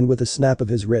pain and with a snap of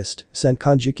his wrist sent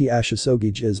Kanjiki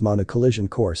Ashisogi Jism on a collision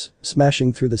course,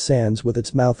 smashing through the sands with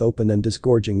its mouth open and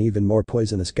disgorging even more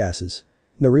poisonous gases.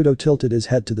 Naruto tilted his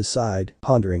head to the side,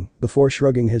 pondering, before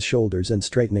shrugging his shoulders and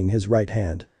straightening his right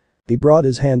hand. He brought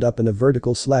his hand up in a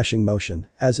vertical slashing motion,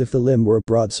 as if the limb were a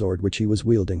broadsword which he was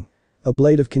wielding. A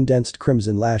blade of condensed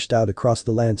crimson lashed out across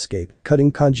the landscape,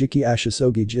 cutting Kanjiki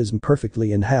Ashisogi Jism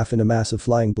perfectly in half in a mass of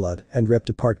flying blood and ripped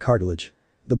apart cartilage.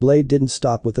 The blade didn't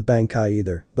stop with the bankai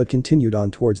either, but continued on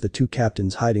towards the two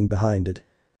captains hiding behind it.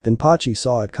 Kenpachi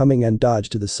saw it coming and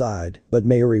dodged to the side, but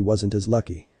Mayuri wasn't as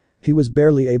lucky. He was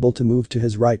barely able to move to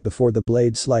his right before the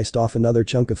blade sliced off another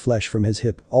chunk of flesh from his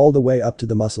hip all the way up to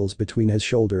the muscles between his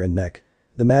shoulder and neck.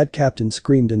 The mad captain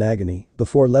screamed in agony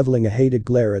before leveling a hated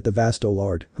glare at the Vasto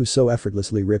Lord who so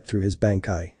effortlessly ripped through his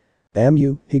bankai. "Damn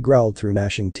you," he growled through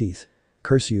gnashing teeth.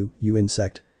 "Curse you, you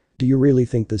insect. Do you really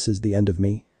think this is the end of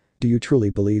me? Do you truly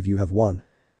believe you have won?"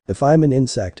 "If I'm an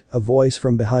insect," a voice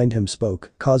from behind him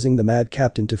spoke, causing the mad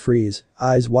captain to freeze,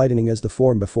 eyes widening as the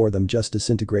form before them just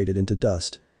disintegrated into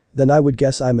dust. "Then I would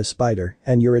guess I'm a spider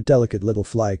and you're a delicate little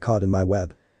fly caught in my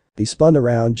web." He spun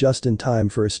around just in time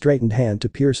for a straightened hand to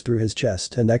pierce through his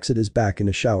chest and exit his back in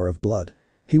a shower of blood.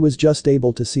 He was just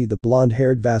able to see the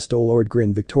blonde-haired Vasto Lord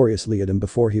grin victoriously at him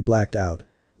before he blacked out.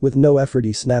 With no effort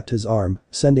he snapped his arm,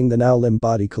 sending the now limp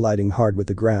body colliding hard with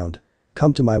the ground.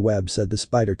 "Come to my web," said the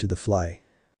spider to the fly.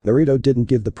 Naruto didn't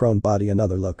give the prone body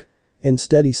another look.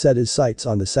 Instead he set his sights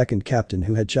on the second captain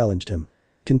who had challenged him.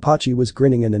 Kenpachi was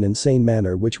grinning in an insane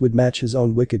manner which would match his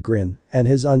own wicked grin, and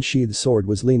his unsheathed sword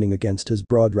was leaning against his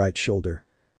broad right shoulder.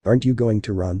 "Aren't you going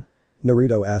to run?"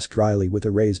 Naruto asked dryly with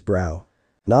a raised brow.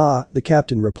 "Nah," the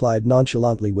captain replied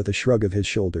nonchalantly with a shrug of his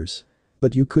shoulders.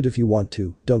 "But you could if you want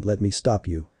to, don't let me stop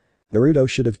you." Naruto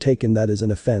should have taken that as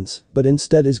an offense, but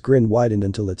instead his grin widened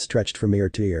until it stretched from ear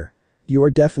to ear. You are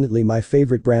definitely my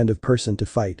favorite brand of person to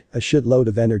fight, a shitload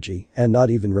of energy and not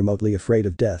even remotely afraid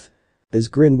of death. His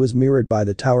grin was mirrored by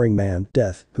the towering man,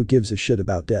 Death, who gives a shit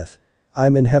about death.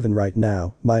 I'm in heaven right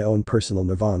now, my own personal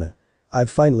nirvana. I've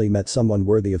finally met someone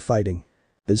worthy of fighting.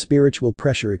 His spiritual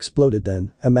pressure exploded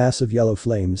then, a mass of yellow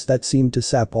flames that seemed to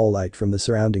sap all light from the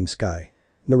surrounding sky.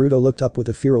 Naruto looked up with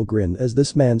a feral grin as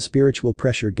this man's spiritual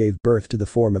pressure gave birth to the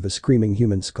form of a screaming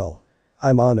human skull.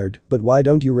 I'm honored, but why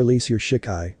don't you release your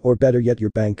Shikai, or better yet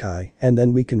your Bankai, and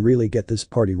then we can really get this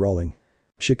party rolling.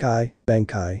 Shikai,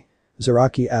 Bankai?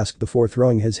 Zaraki asked before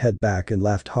throwing his head back and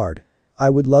laughed hard. I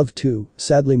would love to,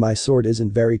 sadly my sword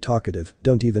isn't very talkative,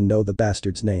 don't even know the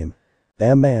bastard's name.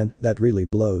 Damn man, that really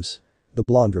blows. The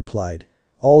blonde replied.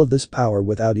 All of this power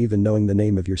without even knowing the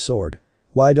name of your sword.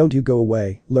 Why don't you go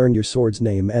away, learn your sword's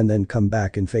name and then come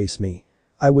back and face me.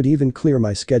 I would even clear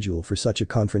my schedule for such a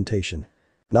confrontation.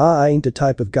 Nah, I ain't the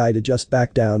type of guy to just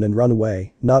back down and run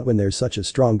away, not when there's such a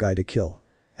strong guy to kill.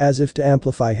 As if to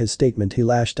amplify his statement he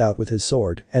lashed out with his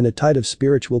sword and a tide of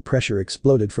spiritual pressure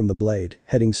exploded from the blade,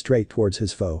 heading straight towards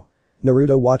his foe.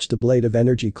 Naruto watched the blade of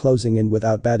energy closing in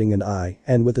without batting an eye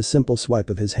and with a simple swipe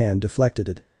of his hand deflected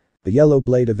it. The yellow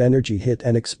blade of energy hit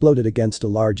and exploded against a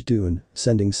large dune,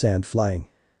 sending sand flying.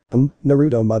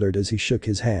 Naruto muttered as he shook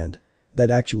his hand.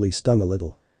 That actually stung a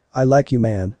little. I like you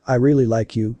man, I really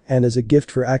like you, and as a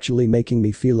gift for actually making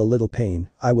me feel a little pain,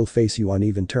 I will face you on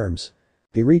even terms.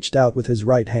 He reached out with his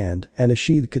right hand and a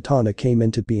sheathed katana came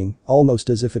into being,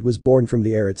 almost as if it was born from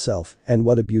the air itself, and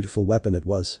what a beautiful weapon it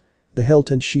was. The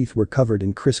hilt and sheath were covered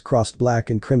in crisscrossed black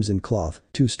and crimson cloth,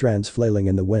 two strands flailing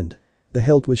in the wind. The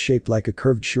hilt was shaped like a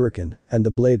curved shuriken, and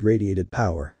the blade radiated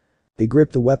power. He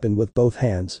gripped the weapon with both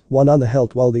hands, one on the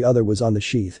hilt while the other was on the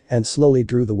sheath, and slowly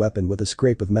drew the weapon with a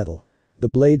scrape of metal. The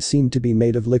blade seemed to be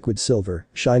made of liquid silver,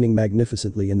 shining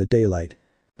magnificently in the daylight.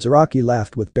 Zaraki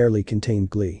laughed with barely contained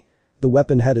glee. The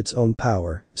weapon had its own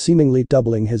power, seemingly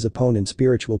doubling his opponent's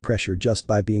spiritual pressure just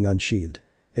by being unsheathed.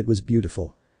 It was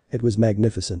beautiful. It was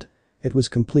magnificent. It was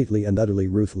completely and utterly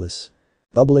ruthless.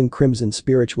 Bubbling crimson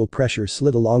spiritual pressure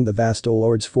slid along the vast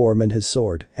lord's form and his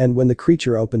sword, and when the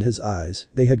creature opened his eyes,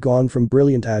 they had gone from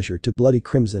brilliant azure to bloody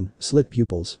crimson, slit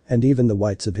pupils, and even the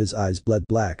whites of his eyes bled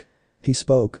black. He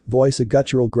spoke, voice a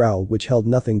guttural growl which held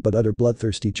nothing but utter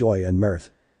bloodthirsty joy and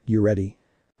mirth. You ready?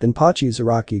 Denpachi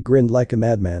Zaraki grinned like a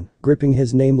madman, gripping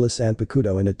his nameless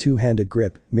Anpakudo in a two-handed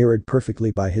grip, mirrored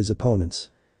perfectly by his opponent's.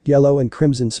 Yellow and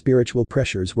crimson spiritual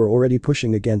pressures were already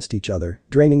pushing against each other,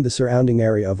 draining the surrounding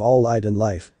area of all light and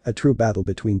life, a true battle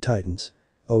between titans.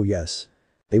 Oh yes.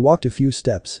 They walked a few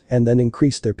steps and then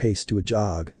increased their pace to a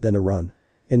jog, then a run.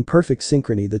 In perfect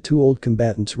synchrony the two old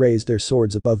combatants raised their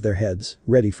swords above their heads,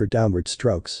 ready for downward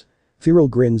strokes. Feral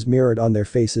grins mirrored on their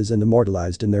faces and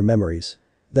immortalized in their memories.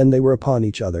 Then they were upon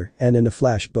each other and in a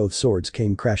flash both swords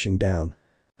came crashing down.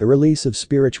 The release of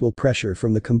spiritual pressure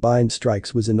from the combined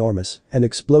strikes was enormous, an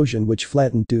explosion which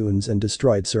flattened dunes and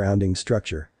destroyed surrounding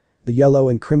structure. The yellow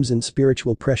and crimson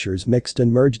spiritual pressures mixed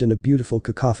and merged in a beautiful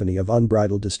cacophony of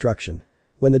unbridled destruction.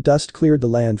 When the dust cleared the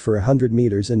land for 100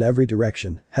 meters in every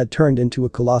direction, had turned into a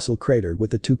colossal crater with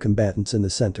the two combatants in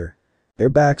the center. Their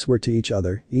backs were to each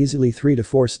other, easily 3 to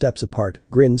 4 steps apart,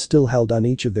 grins still held on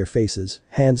each of their faces,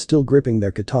 hands still gripping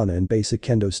their katana in basic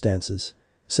kendo stances.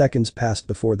 Seconds passed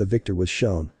before the victor was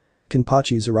shown.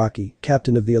 Kenpachi Zaraki,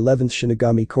 captain of the 11th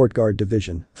Shinigami Court Guard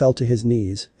Division, fell to his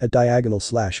knees, a diagonal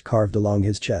slash carved along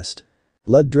his chest.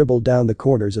 Blood dribbled down the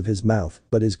corners of his mouth,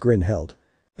 but his grin held.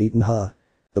 Beaten huh?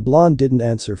 The blonde didn't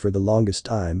answer for the longest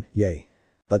time, yay.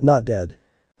 But not dead.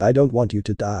 I don't want you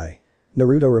to die.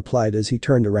 Naruto replied as he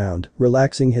turned around,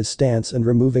 relaxing his stance and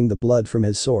removing the blood from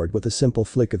his sword with a simple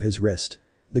flick of his wrist.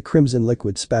 The crimson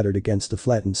liquid spattered against the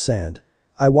flattened sand.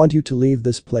 I want you to leave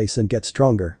this place and get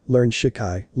stronger, learn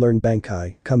Shikai, learn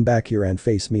Bankai, come back here and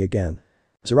face me again.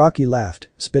 Zaraki laughed,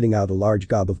 spitting out a large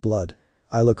gob of blood.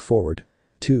 I look forward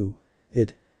to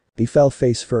it. He fell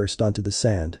face first onto the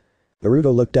sand.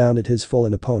 Naruto looked down at his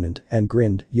fallen opponent and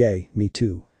grinned, yay, me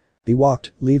too. He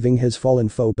walked, leaving his fallen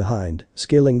foe behind,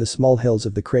 scaling the small hills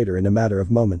of the crater in a matter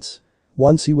of moments.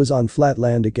 Once he was on flat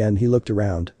land again he looked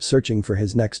around, searching for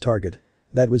his next target.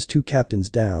 That was 2 captains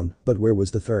down, but where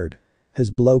was the third? His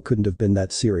blow couldn't have been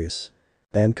that serious.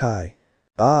 Bankai.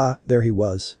 Ah, there he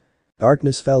was.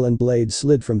 Darkness fell and blades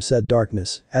slid from said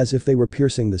darkness, as if they were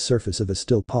piercing the surface of a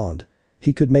still pond.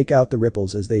 He could make out the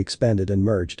ripples as they expanded and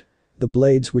merged. The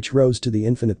blades which rose to the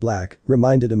infinite black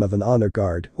reminded him of an honor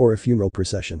guard or a funeral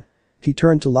procession. He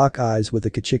turned to lock eyes with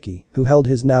the Kachiki, who held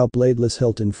his now bladeless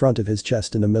hilt in front of his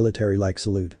chest in a military-like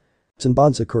salute.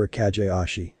 Senbanza Kurikaje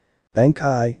Ashi.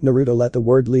 Bankai, Naruto let the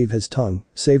word leave his tongue,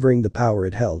 savoring the power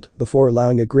it held, before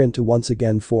allowing a grin to once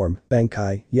again form.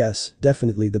 Bankai, yes,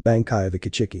 definitely the Bankai of a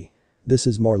Kichiki. This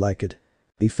is more like it.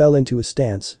 He fell into a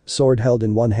stance, sword held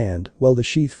in one hand, while the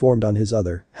sheath formed on his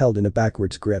other, held in a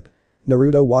backwards grip.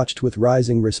 Naruto watched with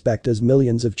rising respect as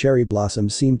millions of cherry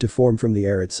blossoms seemed to form from the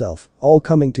air itself, all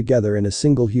coming together in a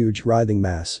single huge writhing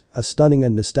mass, a stunning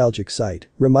and nostalgic sight,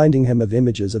 reminding him of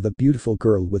images of a beautiful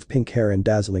girl with pink hair and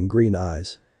dazzling green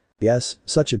eyes. Yes,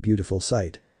 such a beautiful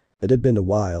sight. It had been a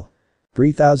while.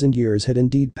 3,000 years had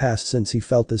indeed passed since he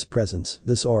felt this presence,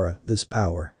 this aura, this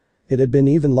power. It had been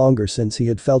even longer since he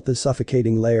had felt the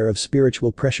suffocating layer of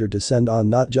spiritual pressure descend on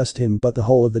not just him but the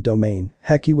whole of the domain.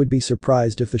 Heck, he would be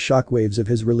surprised if the shockwaves of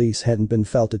his release hadn't been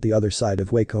felt at the other side of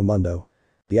Hueco Mundo.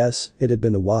 Yes, it had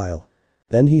been a while.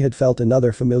 Then he had felt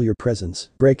another familiar presence,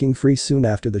 breaking free soon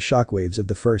after the shockwaves of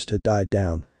the first had died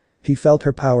down. He felt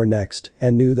her power next,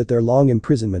 and knew that their long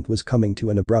imprisonment was coming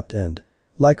to an abrupt end.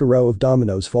 Like a row of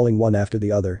dominoes falling one after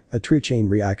the other, a true chain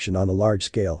reaction on a large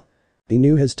scale. He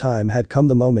knew his time had come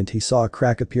the moment he saw a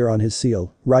crack appear on his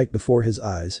seal, right before his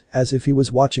eyes, as if he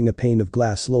was watching a pane of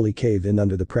glass slowly cave in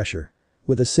under the pressure.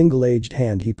 With a single-edged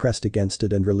hand he pressed against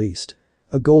it and released.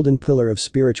 A golden pillar of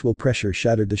spiritual pressure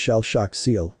shattered the shell-shocked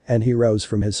seal, and he rose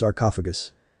from his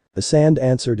sarcophagus. The sand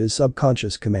answered his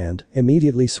subconscious command,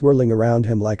 immediately swirling around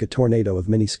him like a tornado of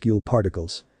minuscule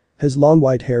particles. His long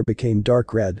white hair became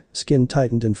dark red, skin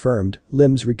tightened and firmed,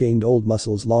 limbs regained old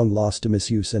muscles long lost to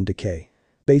misuse and decay.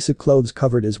 Basic clothes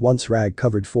covered his once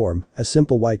rag-covered form, a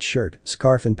simple white shirt,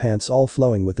 scarf and pants all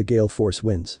flowing with the gale force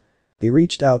winds. He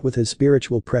reached out with his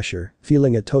spiritual pressure,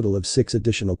 feeling a total of 6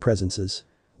 additional presences.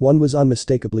 One was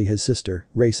unmistakably his sister,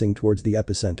 racing towards the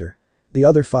epicenter. The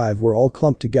other 5 were all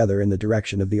clumped together in the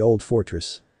direction of the old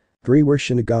fortress. 3 were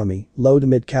Shinigami, low to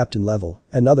mid-captain level,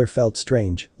 another felt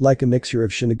strange, like a mixture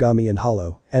of Shinigami and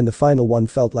Hollow, and the final one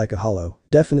felt like a Hollow,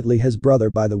 definitely his brother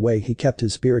by the way he kept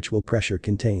his spiritual pressure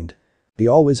contained. He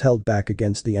always held back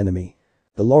against the enemy.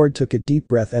 The Lord took a deep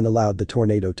breath and allowed the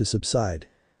tornado to subside.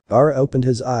 Gaara opened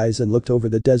his eyes and looked over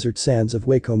the desert sands of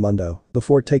Hueco Mundo,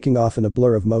 before taking off in a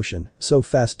blur of motion, so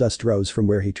fast dust rose from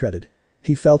where he treaded.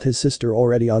 He felt his sister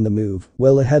already on the move,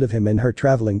 well ahead of him and her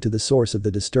traveling to the source of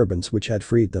the disturbance which had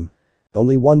freed them.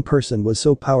 Only one person was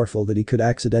so powerful that he could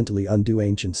accidentally undo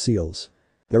ancient seals.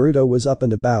 Naruto was up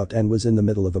and about and was in the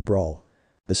middle of a brawl.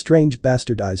 The strange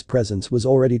bastardized presence was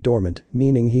already dormant,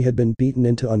 meaning he had been beaten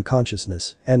into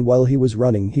unconsciousness, and while he was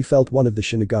running he felt one of the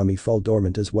Shinigami fall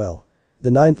dormant as well. The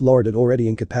 9th Lord had already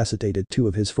incapacitated 2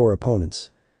 of his 4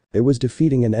 opponents. There was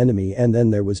defeating an enemy and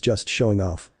then there was just showing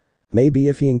off. Maybe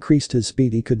if he increased his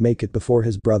speed he could make it before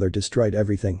his brother destroyed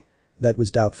everything. That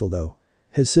was doubtful though.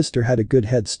 His sister had a good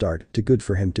head start, too good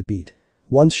for him to beat.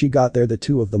 Once she got there the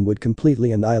 2 of them would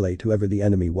completely annihilate whoever the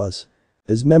enemy was.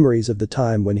 His memories of the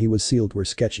time when he was sealed were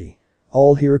sketchy.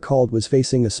 All he recalled was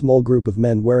facing a small group of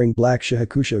men wearing black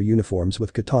Shihakusho uniforms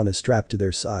with katanas strapped to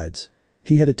their sides.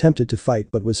 He had attempted to fight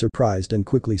but was surprised and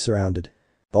quickly surrounded.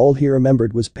 All he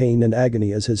remembered was pain and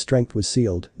agony as his strength was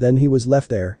sealed, then he was left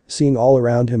there, seeing all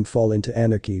around him fall into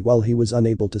anarchy while he was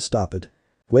unable to stop it.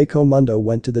 Hueco Mundo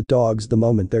went to the dogs the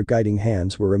moment their guiding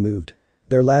hands were removed.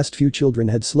 Their last few children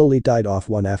had slowly died off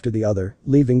one after the other,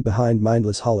 leaving behind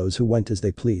mindless hollows who went as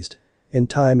they pleased. In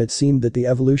time it seemed that the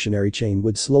evolutionary chain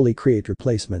would slowly create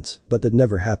replacements, but that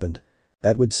never happened.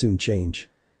 That would soon change.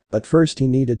 But first he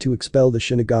needed to expel the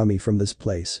Shinigami from this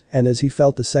place, and as he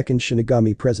felt the second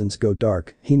Shinigami presence go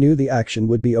dark, he knew the action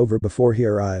would be over before he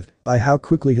arrived. By how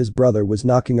quickly his brother was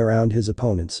knocking around his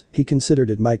opponents, he considered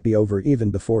it might be over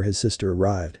even before his sister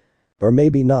arrived. Or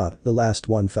maybe not, the last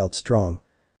one felt strong.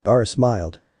 Gaara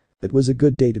smiled. It was a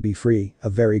good day to be free, a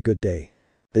very good day.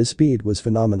 His speed was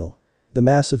phenomenal. The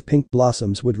mass of pink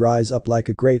blossoms would rise up like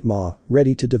a great maw,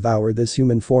 ready to devour this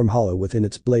human form hollow within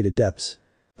its bladed depths.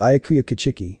 Byakuya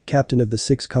Kichiki, captain of the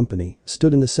 6th company,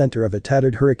 stood in the center of a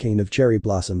tattered hurricane of cherry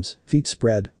blossoms, feet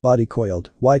spread, body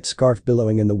coiled, white scarf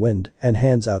billowing in the wind, and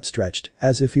hands outstretched,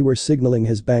 as if he were signaling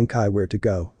his Bankai where to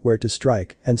go, where to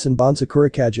strike, and Senbon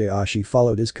Sakurakaze Ashi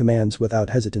followed his commands without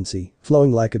hesitancy,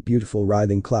 flowing like a beautiful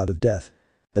writhing cloud of death.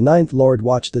 The 9th Lord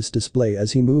watched this display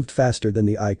as he moved faster than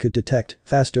the eye could detect,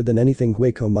 faster than anything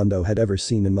Hueco Mundo had ever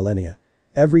seen in millennia.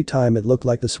 Every time it looked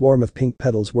like the swarm of pink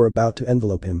petals were about to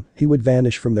envelope him, he would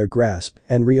vanish from their grasp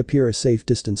and reappear a safe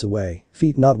distance away,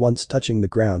 feet not once touching the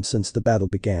ground since the battle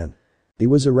began. He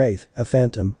was a wraith, a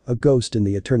phantom, a ghost in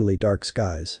the eternally dark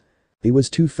skies. He was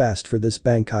too fast for this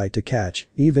Bankai to catch,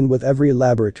 even with every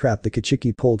elaborate trap the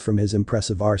Kichiki pulled from his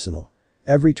impressive arsenal.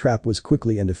 Every trap was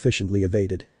quickly and efficiently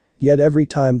evaded. Yet every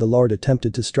time the Lord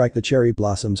attempted to strike, the cherry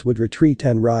blossoms would retreat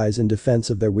and rise in defense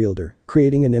of their wielder,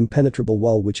 creating an impenetrable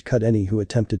wall which cut any who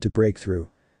attempted to break through.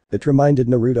 It reminded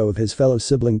Naruto of his fellow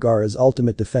sibling Gaara's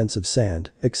ultimate defense of sand,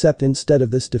 except instead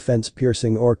of this defense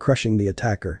piercing or crushing the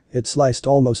attacker, it sliced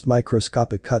almost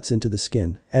microscopic cuts into the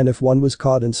skin, and if one was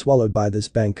caught and swallowed by this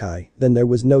Bankai, then there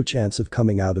was no chance of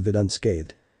coming out of it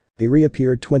unscathed. He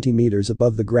reappeared 20 meters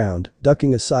above the ground,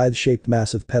 ducking a scythe-shaped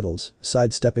mass of petals,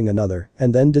 sidestepping another,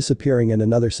 and then disappearing in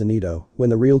another Sonido,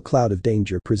 when the real cloud of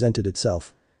danger presented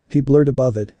itself. He blurred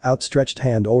above it, outstretched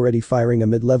hand already firing a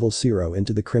mid-level Zero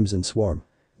into the crimson swarm.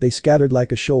 They scattered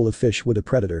like a shoal of fish would a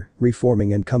predator,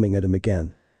 reforming and coming at him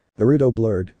again. Naruto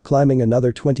blurred, climbing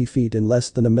another 20 feet in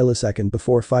less than a millisecond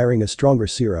before firing a stronger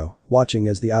Zero, watching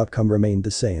as the outcome remained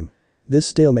the same. This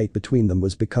stalemate between them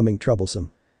was becoming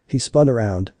troublesome. He spun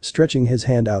around, stretching his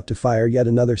hand out to fire yet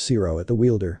another Zero at the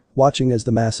wielder, watching as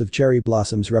the massive cherry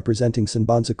blossoms representing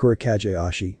Senbonzakura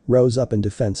Kageyoshi rose up in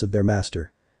defense of their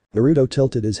master. Naruto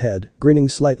tilted his head, grinning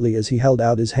slightly as he held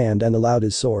out his hand and allowed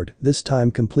his sword, this time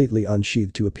completely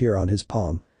unsheathed, to appear on his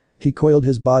palm. He coiled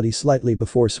his body slightly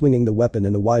before swinging the weapon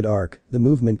in a wide arc, the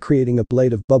movement creating a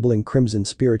blade of bubbling crimson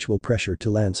spiritual pressure to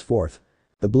lance forth.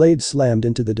 The blade slammed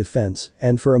into the defense,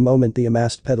 and for a moment the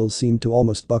amassed petals seemed to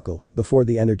almost buckle, before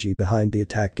the energy behind the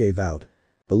attack gave out.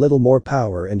 A little more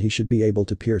power and he should be able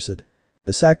to pierce it.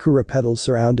 The Sakura petals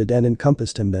surrounded and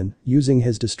encompassed him then, using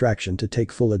his distraction to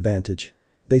take full advantage.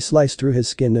 They sliced through his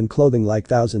skin and clothing like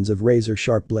thousands of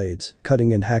razor-sharp blades,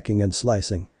 cutting and hacking and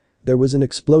slicing. There was an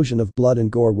explosion of blood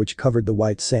and gore which covered the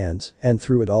white sands, and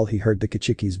through it all he heard the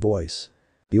Kichiki's voice.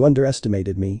 "You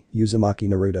underestimated me, Uzumaki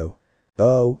Naruto."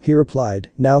 "Oh," he replied,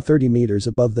 now 30 meters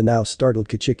above the now startled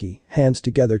Kichiki, hands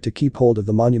together to keep hold of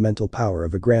the monumental power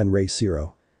of a Grand Race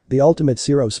Zero. The ultimate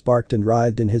Zero sparked and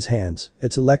writhed in his hands,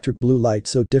 its electric blue light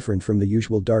so different from the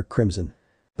usual dark crimson.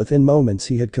 Within moments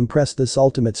he had compressed this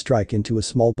ultimate strike into a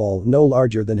small ball no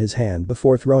larger than his hand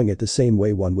before throwing it the same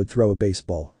way one would throw a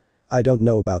baseball. "I don't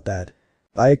know about that."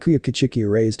 Byakuya Kichiki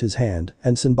raised his hand,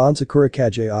 and Senbonzakura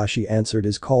Kageyoshi answered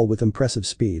his call with impressive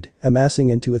speed, amassing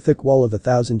into a thick wall of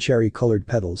 1,000 cherry-colored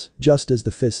petals, just as the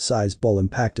fist-sized ball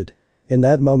impacted. In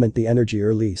that moment the energy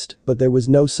released, but there was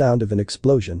no sound of an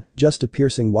explosion, just a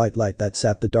piercing white light that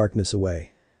sapped the darkness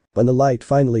away. When the light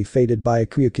finally faded,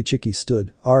 Byakuya Kichiki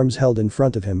stood, arms held in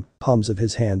front of him, palms of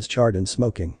his hands charred and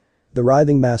smoking. The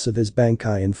writhing mass of his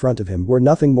Bankai in front of him were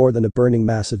nothing more than a burning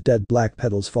mass of dead black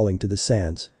petals falling to the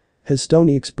sands. His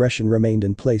stony expression remained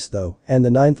in place though, and the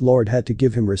Ninth Lord had to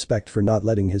give him respect for not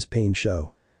letting his pain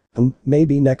show.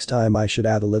 Maybe next time I should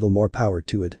add a little more power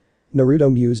to it."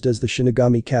 Naruto mused as the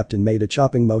Shinigami captain made a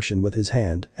chopping motion with his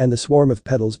hand, and the swarm of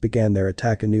petals began their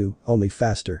attack anew, only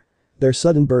faster. Their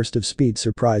sudden burst of speed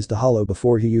surprised the Hollow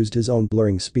before he used his own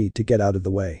blurring speed to get out of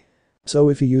the way. So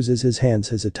if he uses his hands,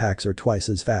 his attacks are twice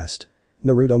as fast.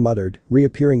 Naruto muttered,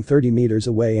 reappearing 30 meters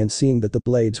away and seeing that the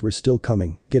blades were still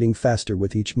coming, getting faster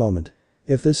with each moment.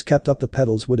 If this kept up, the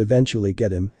petals would eventually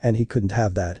get him, and he couldn't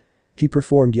have that. He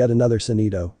performed yet another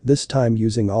Sonido, this time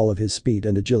using all of his speed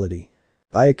and agility.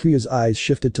 Byakuya's eyes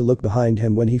shifted to look behind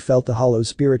him when he felt the Hollow's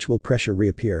spiritual pressure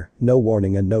reappear, no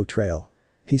warning and no trail.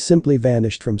 He simply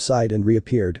vanished from sight and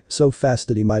reappeared, so fast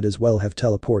that he might as well have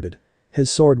teleported.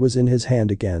 His sword was in his hand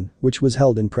again, which was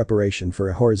held in preparation for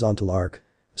a horizontal arc.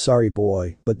 "Sorry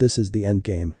boy, but this is the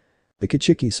endgame." The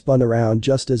Kichiki spun around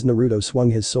just as Naruto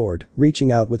swung his sword, reaching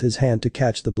out with his hand to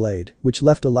catch the blade, which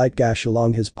left a light gash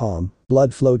along his palm.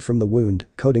 Blood flowed from the wound,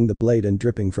 coating the blade and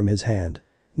dripping from his hand.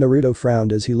 Naruto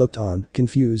frowned as he looked on,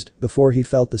 confused, before he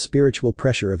felt the spiritual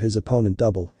pressure of his opponent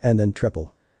double, and then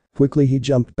triple. Quickly he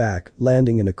jumped back,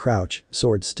 landing in a crouch,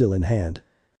 sword still in hand.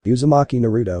 Uzumaki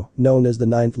Naruto, known as the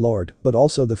Ninth Lord, but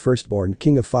also the Firstborn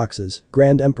King of Foxes,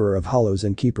 Grand Emperor of Hollows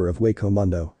and Keeper of Hueco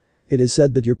Mundo. It is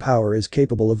said that your power is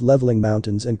capable of leveling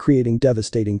mountains and creating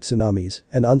devastating tsunamis,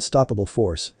 an unstoppable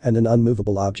force, and an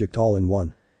unmovable object all in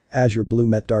one. Azure blue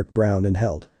met dark brown and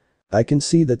held. I can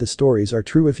see that the stories are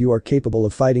true if you are capable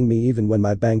of fighting me even when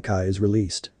my Bankai is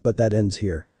released, but that ends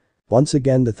here. Once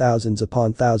again the thousands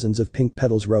upon thousands of pink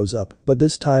petals rose up, but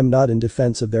this time not in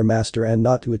defense of their master and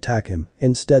not to attack him,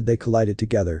 instead they collided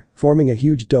together, forming a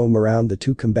huge dome around the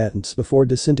two combatants before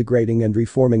disintegrating and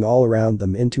reforming all around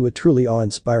them into a truly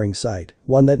awe-inspiring sight,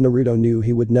 one that Naruto knew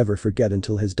he would never forget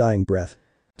until his dying breath.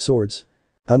 Swords.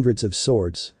 Hundreds of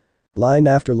swords. Line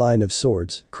after line of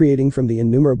swords, creating from the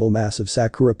innumerable mass of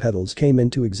sakura petals, came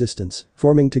into existence,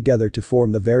 forming together to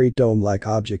form the very dome-like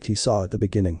object he saw at the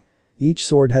beginning. Each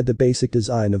sword had the basic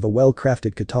design of a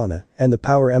well-crafted katana, and the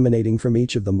power emanating from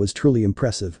each of them was truly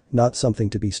impressive, not something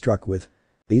to be struck with.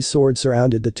 These swords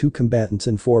surrounded the two combatants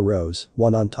in 4 rows,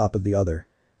 one on top of the other.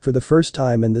 For the first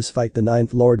time in this fight the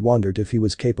Ninth Lord wondered if he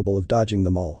was capable of dodging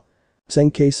them all.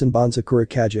 Senkei Senbonzakura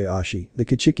Kageashi, the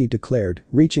Kichiki declared,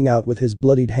 reaching out with his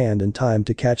bloodied hand in time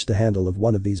to catch the handle of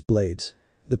one of these blades.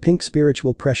 The pink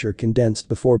spiritual pressure condensed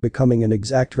before becoming an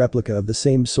exact replica of the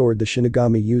same sword the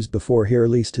Shinigami used before he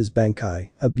released his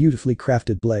Bankai, a beautifully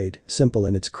crafted blade, simple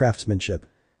in its craftsmanship.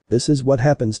 This is what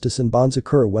happens to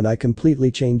Senbonzakura when I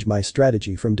completely change my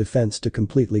strategy from defense to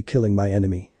completely killing my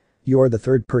enemy. You're the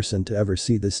third person to ever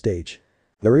see this stage.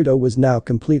 Naruto was now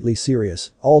completely serious,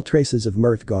 all traces of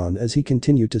mirth gone as he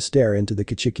continued to stare into the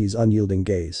Kichiki's unyielding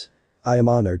gaze. I am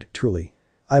honored, truly.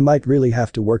 I might really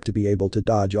have to work to be able to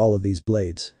dodge all of these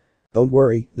blades. Don't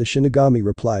worry, the Shinigami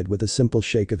replied with a simple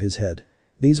shake of his head.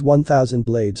 These 1000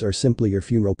 blades are simply your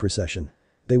funeral procession.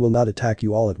 They will not attack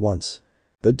you all at once.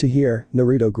 Good to hear,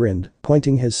 Naruto grinned,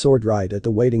 pointing his sword right at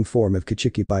the waiting form of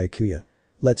Kichiki Byakuya.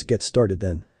 Let's get started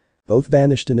then. Both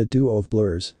vanished in a duo of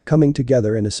blurs, coming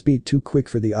together in a speed too quick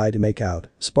for the eye to make out.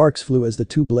 Sparks flew as the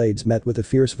two blades met with a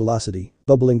fierce velocity,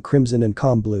 bubbling crimson and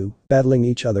calm blue, battling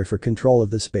each other for control of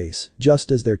the space, just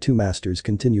as their two masters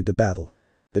continued the battle.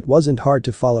 It wasn't hard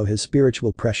to follow his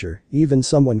spiritual pressure, even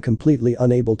someone completely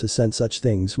unable to sense such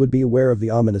things would be aware of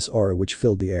the ominous aura which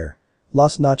filled the air.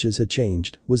 Lost notches had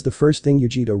changed, was the first thing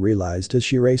Yujito realized as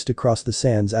she raced across the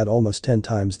sands at almost 10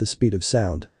 times the speed of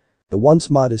sound. The once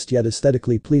modest yet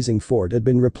aesthetically pleasing fort had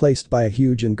been replaced by a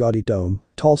huge and gaudy dome,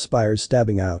 tall spires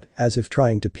stabbing out, as if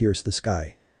trying to pierce the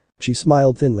sky. She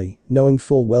smiled thinly, knowing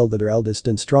full well that her eldest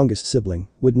and strongest sibling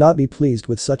would not be pleased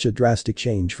with such a drastic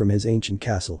change from his ancient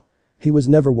castle. He was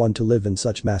never one to live in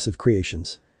such massive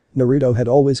creations. Naruto had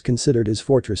always considered his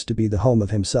fortress to be the home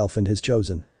of himself and his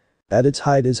chosen. At its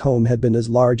height his home had been as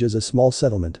large as a small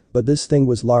settlement, but this thing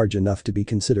was large enough to be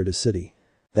considered a city.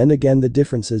 Then again the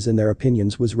differences in their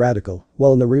opinions was radical.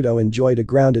 While Naruto enjoyed a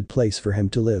grounded place for him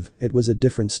to live, it was a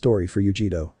different story for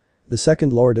Yujito. The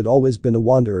second lord had always been a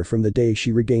wanderer from the day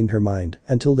she regained her mind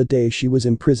until the day she was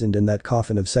imprisoned in that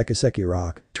coffin of Sekiseki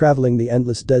rock, traveling the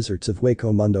endless deserts of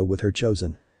Hueco Mundo with her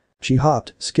chosen. She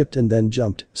hopped, skipped and then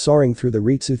jumped, soaring through the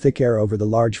Ritsu thick air over the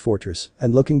large fortress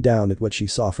and looking down at what she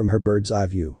saw from her bird's eye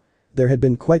view. There had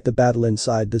been quite the battle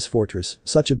inside this fortress,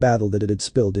 such a battle that it had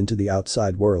spilled into the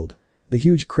outside world. The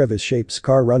huge crevice-shaped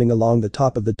scar running along the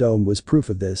top of the dome was proof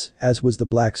of this, as was the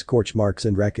black scorch marks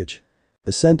and wreckage.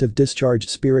 The scent of discharged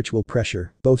spiritual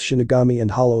pressure, both Shinigami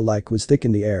and hollow-like, was thick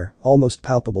in the air, almost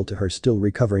palpable to her still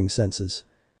recovering senses.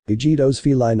 Yujito's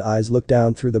feline eyes looked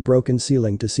down through the broken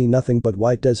ceiling to see nothing but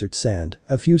white desert sand,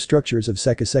 a few structures of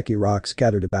Sekiseki rock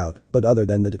scattered about, but other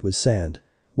than that it was sand.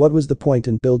 What was the point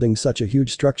in building such a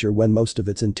huge structure when most of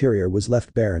its interior was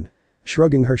left barren?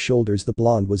 Shrugging her shoulders, the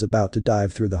blonde was about to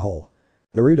dive through the hole.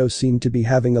 Naruto seemed to be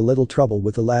having a little trouble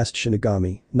with the last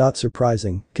Shinigami, not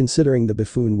surprising, considering the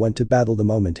buffoon went to battle the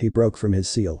moment he broke from his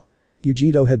seal.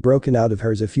 Yujito had broken out of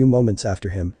hers a few moments after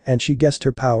him, and she guessed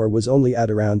her power was only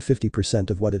at around 50%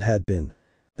 of what it had been.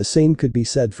 The same could be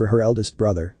said for her eldest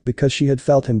brother, because she had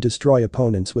felt him destroy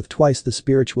opponents with twice the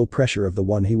spiritual pressure of the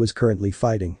one he was currently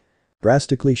fighting.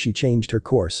 Drastically she changed her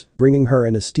course, bringing her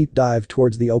in a steep dive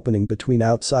towards the opening between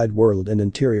outside world and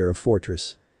interior of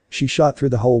fortress. She shot through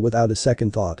the hole without a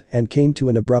second thought and came to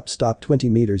an abrupt stop 20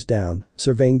 meters down,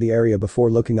 surveying the area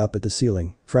before looking up at the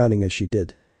ceiling, frowning as she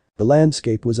did. The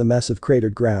landscape was a mess of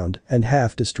cratered ground and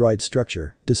half-destroyed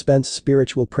structure. Dispensed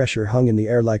spiritual pressure hung in the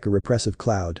air like a repressive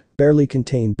cloud, barely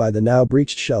contained by the now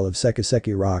breached shell of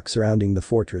Sekiseki rock surrounding the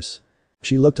fortress.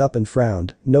 She looked up and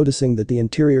frowned, noticing that the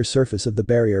interior surface of the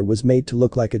barrier was made to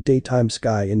look like a daytime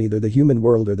sky in either the human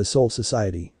world or the Soul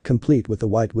Society, complete with the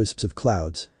white wisps of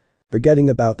clouds. Forgetting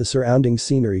about the surrounding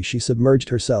scenery, she submerged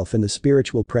herself in the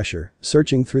spiritual pressure,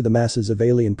 searching through the masses of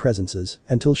alien presences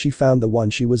until she found the one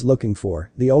she was looking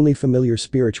for, the only familiar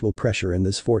spiritual pressure in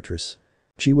this fortress.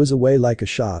 She was away like a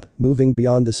shot, moving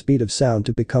beyond the speed of sound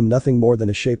to become nothing more than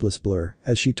a shapeless blur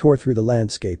as she tore through the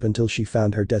landscape until she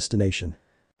found her destination.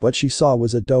 What she saw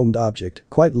was a domed object,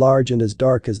 quite large and as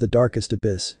dark as the darkest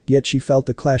abyss, yet she felt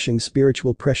the clashing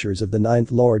spiritual pressures of the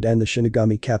Ninth Lord and the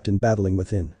Shinigami captain battling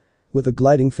within. With a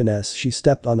gliding finesse she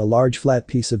stepped on a large flat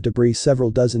piece of debris several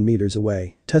dozen meters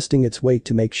away, testing its weight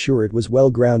to make sure it was well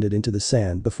grounded into the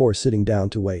sand before sitting down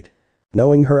to wait.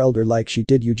 Knowing her elder like she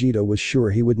did, Yujito was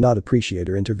sure he would not appreciate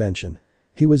her intervention.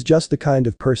 He was just the kind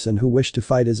of person who wished to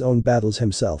fight his own battles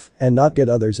himself and not get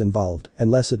others involved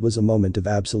unless it was a moment of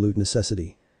absolute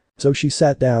necessity. So she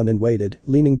sat down and waited,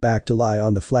 leaning back to lie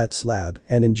on the flat slab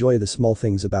and enjoy the small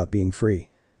things about being free.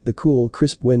 The cool,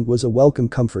 crisp wind was a welcome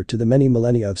comfort to the many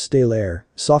millennia of stale air,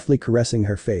 softly caressing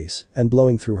her face and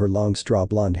blowing through her long straw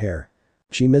blonde hair.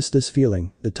 She missed this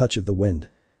feeling, the touch of the wind.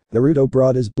 Naruto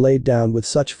brought his blade down with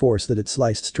such force that it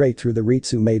sliced straight through the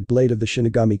Ritsu-made blade of the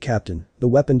Shinigami captain, the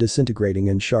weapon disintegrating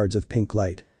in shards of pink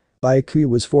light. Byakuya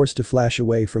was forced to flash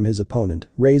away from his opponent,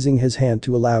 raising his hand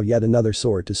to allow yet another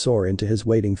sword to soar into his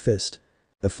waiting fist.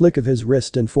 A flick of his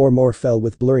wrist and 4 more fell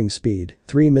with blurring speed,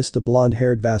 3 missed the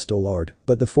blonde-haired Vastolord,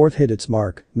 but the 4th hit its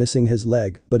mark, missing his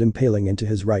leg but impaling into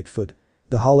his right foot.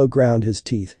 The hollow ground his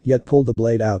teeth, yet pulled the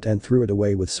blade out and threw it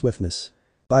away with swiftness.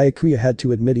 Byakuya had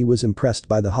to admit he was impressed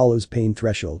by the hollow's pain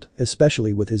threshold,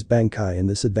 especially with his Bankai in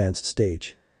this advanced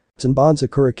stage. Senbon's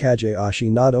Akurikage Ashi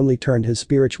not only turned his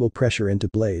spiritual pressure into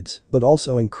blades, but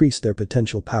also increased their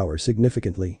potential power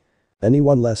significantly.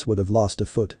 Anyone less would have lost a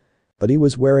foot. But he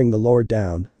was wearing the Lord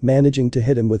down, managing to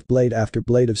hit him with blade after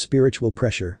blade of spiritual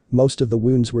pressure. Most of the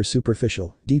wounds were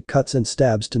superficial, deep cuts and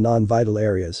stabs to non-vital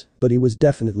areas, but he was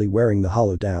definitely wearing the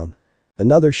hollow down.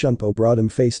 Another Shunpo brought him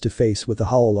face to face with the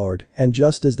Hollow Lord, and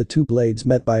just as the 2 blades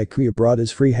met, Byakuya brought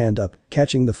his free hand up,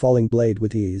 catching the falling blade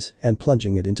with ease and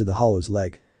plunging it into the Hollow's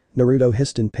leg. Naruto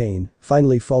hissed in pain,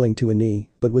 finally falling to a knee,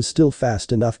 but was still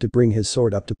fast enough to bring his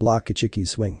sword up to block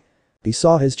Ichiki's swing. He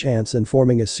saw his chance and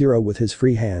forming a Zero with his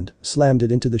free hand, slammed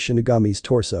it into the Shinigami's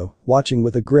torso, watching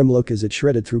with a grim look as it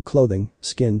shredded through clothing,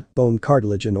 skin, bone,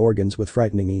 cartilage and organs with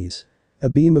frightening ease. A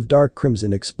beam of dark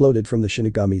crimson exploded from the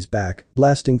Shinigami's back,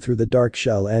 blasting through the dark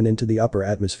shell and into the upper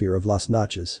atmosphere of Las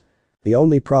Notches. The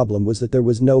only problem was that there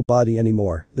was no body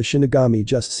anymore, the Shinigami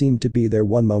just seemed to be there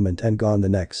one moment and gone the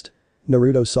next.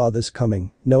 Naruto saw this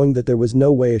coming, knowing that there was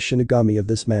no way a Shinigami of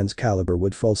this man's caliber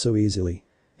would fall so easily.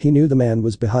 He knew the man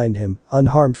was behind him,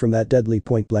 unharmed from that deadly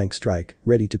point-blank strike,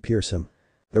 ready to pierce him.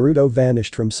 Naruto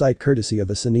vanished from sight courtesy of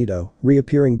a Sanido,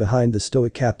 reappearing behind the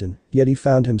stoic captain, yet he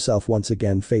found himself once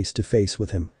again face to face with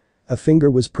him. A finger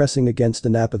was pressing against the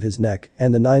nape of his neck,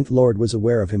 and the 9th Lord was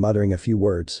aware of him uttering a few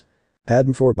words.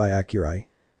 Padm for Byakuya.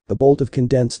 A bolt of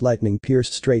condensed lightning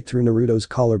pierced straight through Naruto's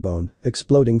collarbone,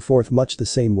 exploding forth much the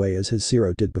same way as his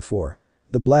Zero did before.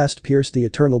 The blast pierced the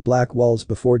eternal black walls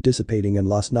before dissipating in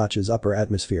Las Notch's upper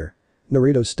atmosphere.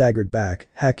 Naruto staggered back,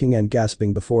 hacking and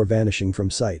gasping before vanishing from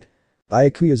sight.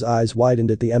 Byakuya's eyes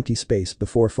widened at the empty space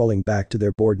before falling back to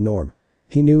their bored norm.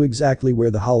 He knew exactly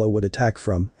where the hollow would attack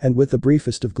from, and with the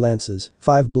briefest of glances,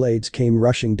 5 blades came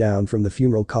rushing down from the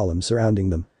funeral column surrounding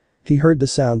them. He heard the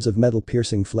sounds of metal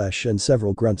piercing flesh and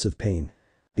several grunts of pain.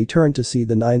 He turned to see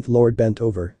the 9th Lord bent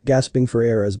over, gasping for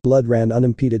air as blood ran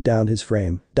unimpeded down his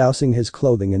frame, dousing his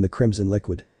clothing in the crimson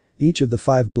liquid. Each of the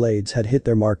 5 blades had hit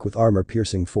their mark with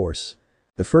armor-piercing force.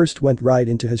 The first went right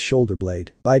into his shoulder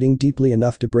blade, biting deeply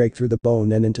enough to break through the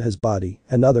bone and into his body,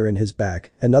 another in his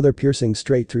back, another piercing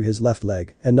straight through his left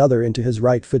leg, another into his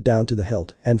right foot down to the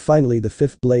hilt, and finally the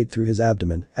 5th blade through his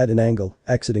abdomen, at an angle,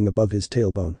 exiting above his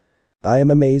tailbone. "I am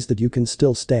amazed that you can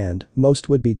still stand, most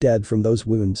would be dead from those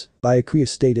wounds," Byakuya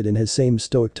stated in his same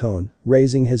stoic tone,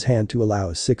 raising his hand to allow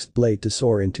a 6th blade to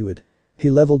soar into it.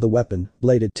 He leveled the weapon,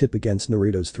 bladed tip against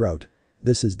Naruto's throat.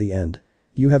 "This is the end.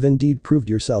 You have indeed proved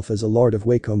yourself as a lord of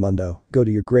Hueco Mundo, go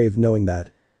to your grave knowing that."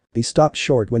 He stopped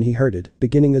short when he heard it,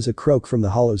 beginning as a croak from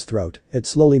the hollow's throat. It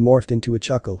slowly morphed into a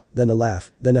chuckle, then a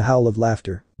laugh, then a howl of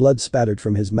laughter, blood spattered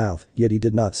from his mouth, yet he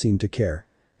did not seem to care.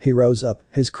 He rose up,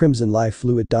 his crimson life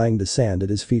fluid dyeing the sand at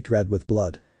his feet red with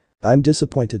blood. "I'm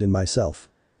disappointed in myself,"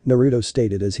 Naruto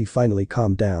stated as he finally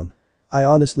calmed down. "I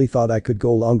honestly thought I could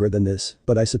go longer than this,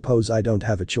 but I suppose I don't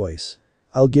have a choice.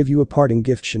 I'll give you a parting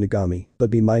gift, Shinigami, but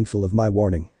be mindful of my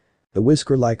warning." The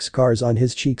whisker-like scars on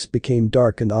his cheeks became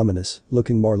dark and ominous,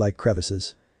 looking more like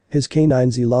crevices. His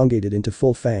canines elongated into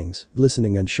full fangs,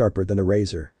 glistening and sharper than a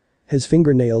razor. His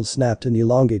fingernails snapped and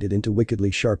elongated into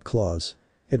wickedly sharp claws.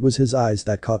 It was his eyes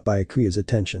that caught Byakuya's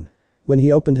attention. When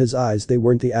he opened his eyes, they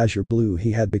weren't the azure blue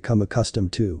he had become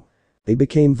accustomed to. They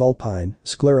became vulpine,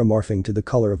 scleromorphing to the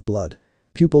color of blood.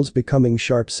 Pupils becoming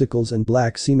sharp sickles and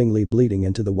black, seemingly bleeding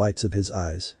into the whites of his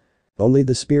eyes. Only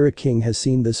the Spirit King has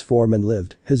seen this form and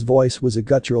lived. His voice was a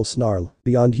guttural snarl,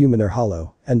 beyond human or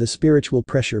hollow, and the spiritual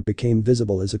pressure became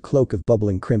visible as a cloak of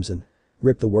bubbling crimson.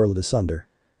 Rip the world asunder.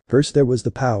 First there was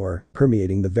the power,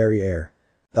 permeating the very air.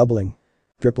 Doubling.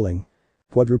 Tripling.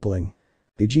 Quadrupling.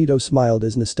 Vegito smiled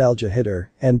as nostalgia hit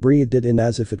her and breathed it in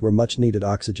as if it were much needed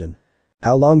oxygen.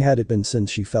 How long had it been since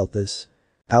she felt this?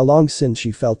 How long since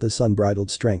she felt this unbridled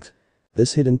strength?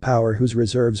 This hidden power whose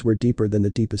reserves were deeper than the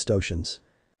deepest oceans.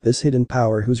 This hidden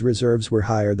power whose reserves were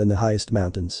higher than the highest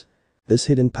mountains. This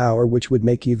hidden power which would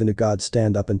make even a god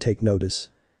stand up and take notice.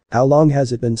 How long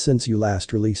has it been since you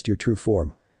last released your true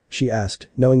form? She asked,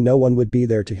 knowing no one would be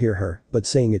there to hear her, but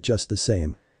saying it just the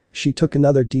same. She took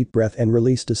another deep breath and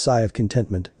released a sigh of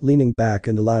contentment, leaning back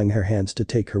and allowing her hands to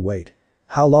take her weight.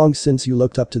 How long since you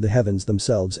looked up to the heavens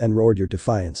themselves and roared your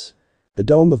defiance? The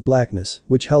dome of blackness,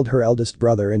 which held her eldest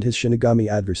brother and his Shinigami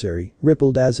adversary,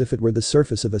 rippled as if it were the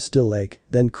surface of a still lake,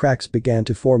 then cracks began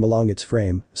to form along its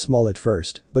frame, small at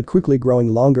first, but quickly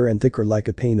growing longer and thicker like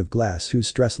a pane of glass whose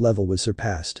stress level was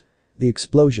surpassed. The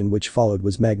explosion which followed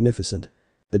was magnificent.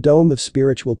 The dome of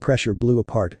spiritual pressure blew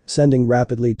apart, sending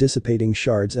rapidly dissipating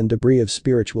shards and debris of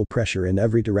spiritual pressure in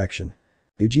every direction.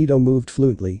 Yujito moved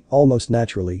fluently, almost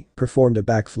naturally, performed a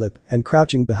backflip, and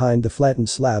crouching behind the flattened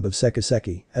slab of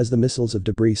Sekiseki as the missiles of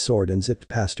debris soared and zipped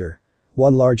past her.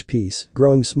 One large piece,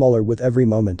 growing smaller with every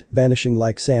moment, vanishing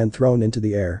like sand thrown into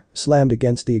the air, slammed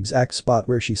against the exact spot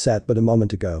where she sat but a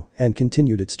moment ago, and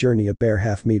continued its journey a bare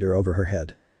half-meter over her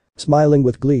head. Smiling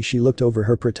with glee, she looked over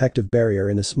her protective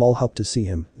barrier in a small hope to see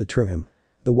him, through him.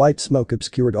 The white smoke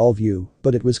obscured all view,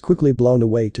 but it was quickly blown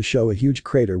away to show a huge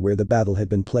crater where the battle had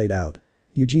been played out.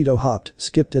 Yujito hopped,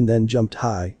 skipped and then jumped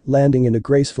high, landing in a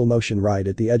graceful motion right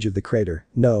at the edge of the crater,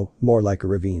 no, more like a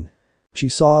ravine. She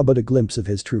saw but a glimpse of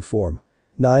his true form.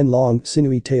 9 long,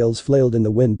 sinewy tails flailed in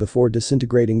the wind before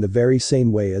disintegrating the very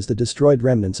same way as the destroyed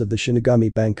remnants of the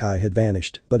Shinigami Bankai had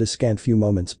vanished but a scant few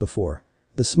moments before.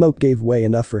 The smoke gave way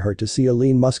enough for her to see a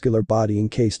lean muscular body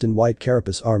encased in white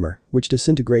carapace armor, which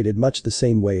disintegrated much the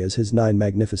same way as his 9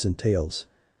 magnificent tails.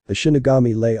 The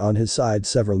Shinigami lay on his side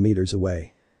several meters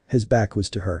away. His back was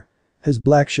to her. His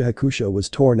black shahakusha was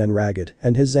torn and ragged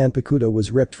and his zanpakuto was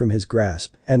ripped from his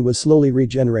grasp and was slowly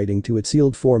regenerating to its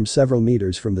sealed form several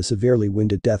meters from the severely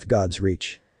wounded death god's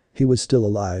reach. He was still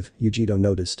alive, Yujito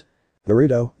noticed.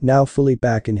 Naruto, now fully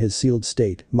back in his sealed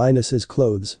state, minus his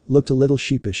clothes, looked a little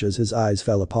sheepish as his eyes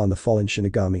fell upon the fallen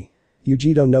Shinigami.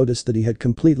 Yujito noticed that he had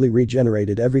completely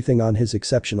regenerated everything on his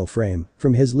exceptional frame,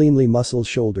 from his leanly muscled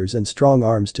shoulders and strong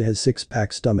arms to his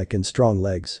six-pack stomach and strong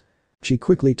legs. She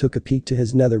quickly took a peek to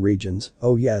his nether regions,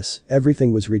 oh yes,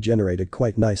 everything was regenerated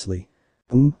quite nicely.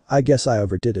 I guess I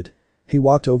overdid it. He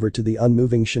walked over to the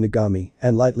unmoving Shinigami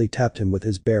and lightly tapped him with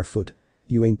his bare foot.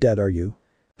 You ain't dead, are you?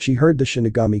 She heard the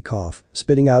Shinigami cough,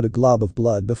 spitting out a glob of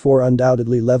blood before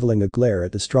undoubtedly leveling a glare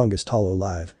at the strongest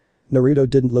hollow-live. Naruto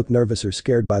didn't look nervous or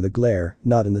scared by the glare,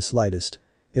 not in the slightest.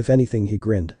 If anything, he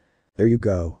grinned. There you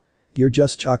go. You're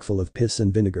just chock full of piss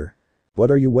and vinegar. What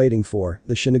are you waiting for?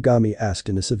 The Shinigami asked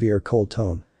in a severe cold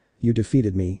tone. You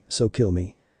defeated me, so kill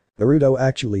me. Naruto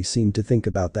actually seemed to think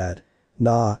about that.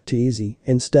 Nah, too easy,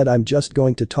 instead I'm just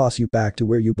going to toss you back to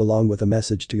where you belong with a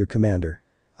message to your commander.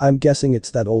 I'm guessing it's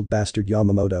that old bastard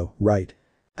Yamamoto, right?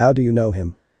 How do you know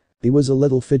him? He was a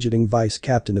little fidgeting vice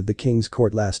captain of the king's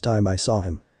court last time I saw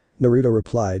him. Naruto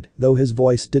replied, though his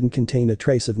voice didn't contain a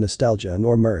trace of nostalgia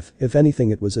nor mirth, if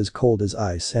anything it was as cold as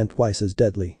ice and twice as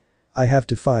deadly. I have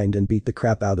to find and beat the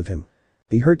crap out of him.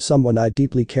 He hurt someone I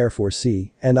deeply care for,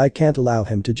 see, and I can't allow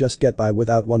him to just get by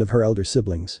without one of her elder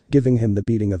siblings, giving him the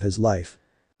beating of his life.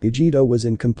 Yujito was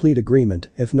in complete agreement.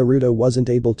 If Naruto wasn't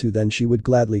able to, then she would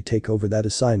gladly take over that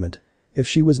assignment. If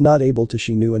she was not able to,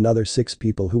 she knew another 6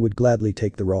 people who would gladly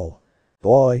take the role.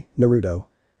 Boy, Naruto.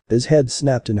 His head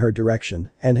snapped in her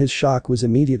direction, and his shock was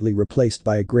immediately replaced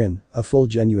by a grin, a full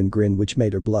genuine grin which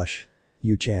made her blush.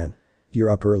 Yu-chan. You're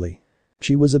up early.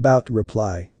 She was about to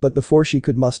reply, but before she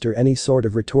could muster any sort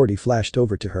of retort he flashed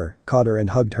over to her, caught her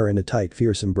and hugged her in a tight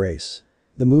fierce embrace.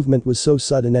 The movement was so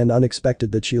sudden and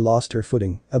unexpected that she lost her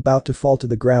footing, about to fall to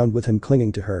the ground with him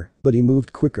clinging to her, but he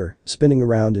moved quicker, spinning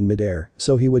around in midair,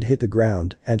 so he would hit the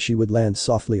ground and she would land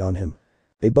softly on him.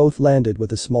 They both landed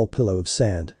with a small pillow of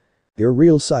sand. You're a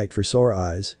real sight for sore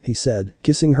eyes, he said,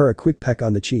 kissing her a quick peck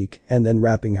on the cheek and then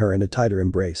wrapping her in a tighter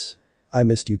embrace. I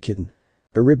missed you, kitten.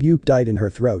 A rebuke died in her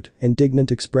throat,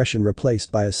 indignant expression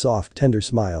replaced by a soft, tender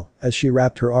smile, as she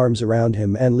wrapped her arms around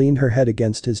him and leaned her head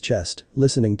against his chest,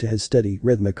 listening to his steady,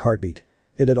 rhythmic heartbeat.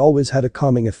 It had always had a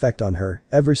calming effect on her,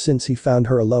 ever since he found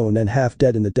her alone and half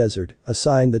dead in the desert, a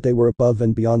sign that they were above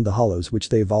and beyond the hollows which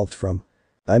they evolved from.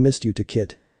 I missed you too,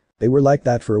 kit. They were like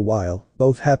that for a while,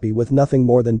 both happy with nothing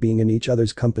more than being in each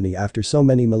other's company after so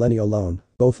many millennia alone,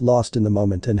 both lost in the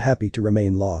moment and happy to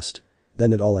remain lost.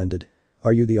 Then it all ended.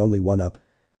 Are you the only one up?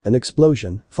 An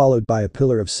explosion, followed by a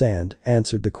pillar of sand,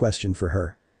 answered the question for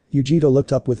her. Yujito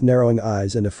looked up with narrowing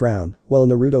eyes and a frown, while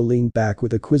Naruto leaned back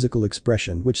with a quizzical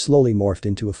expression which slowly morphed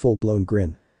into a full-blown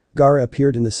grin. Gaara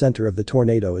appeared in the center of the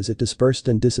tornado as it dispersed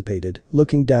and dissipated,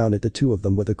 looking down at the two of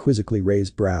them with a quizzically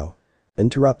raised brow.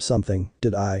 Interrupt something,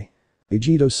 did I?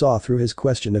 Yujito saw through his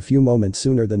question a few moments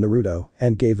sooner than Naruto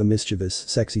and gave a mischievous,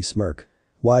 sexy smirk.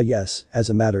 Why yes, as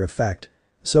a matter of fact.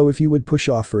 So if you would push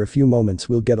off for a few moments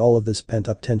we'll get all of this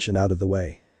pent-up tension out of the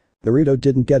way. Naruto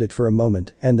didn't get it for a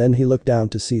moment and then he looked down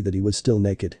to see that he was still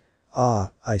naked. Ah,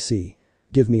 I see.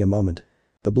 Give me a moment.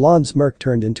 The blonde smirk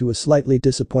turned into a slightly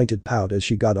disappointed pout as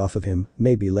she got off of him,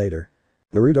 maybe later.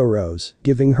 Naruto rose,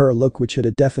 giving her a look which had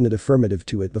a definite affirmative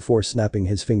to it before snapping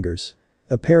his fingers.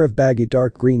 A pair of baggy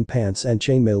dark green pants and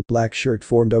chainmail black shirt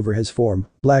formed over his form,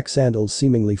 black sandals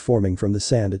seemingly forming from the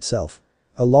sand itself.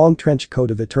 A long trench coat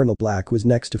of eternal black was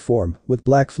next to form, with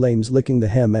black flames licking the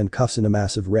hem and cuffs in a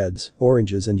mass of reds,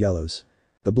 oranges and yellows.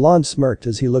 The blonde smirked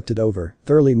as he looked it over,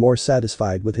 thoroughly more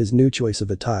satisfied with his new choice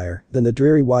of attire than the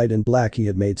dreary white and black he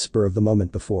had made spur of the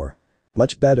moment before.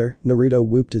 Much better, Naruto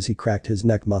whooped as he cracked his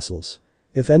neck muscles.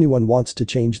 If anyone wants to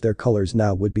change their colors,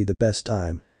 now would be the best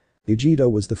time.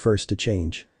 Yujito was the first to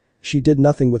change. She did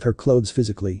nothing with her clothes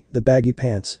physically, the baggy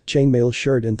pants, chainmail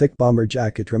shirt and thick bomber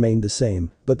jacket remained the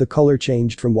same, but the color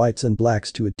changed from whites and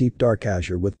blacks to a deep dark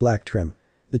azure with black trim.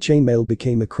 The chainmail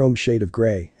became a chrome shade of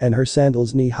gray, and her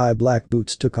sandals' knee-high black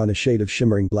boots took on a shade of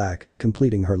shimmering black,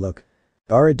 completing her look.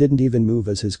 Gaara didn't even move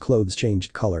as his clothes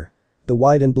changed color. The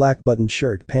white and black buttoned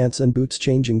shirt, pants and boots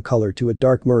changing color to a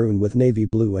dark maroon with navy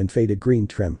blue and faded green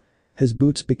trim. His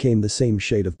boots became the same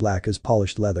shade of black as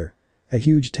polished leather. A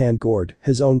huge tan gourd,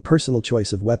 his own personal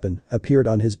choice of weapon, appeared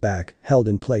on his back, held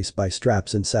in place by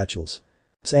straps and satchels.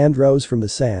 Sand rose from the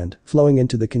sand, flowing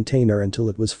into the container until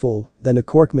it was full, then a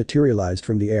cork materialized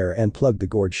from the air and plugged the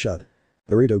gourd shut.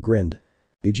 Naruto grinned.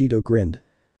 Yujito grinned.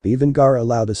 Even Gaara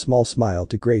allowed a small smile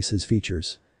to grace his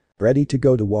features. "Ready to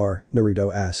go to war?"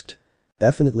 Naruto asked.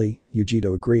 "Definitely,"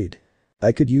 Yujito agreed.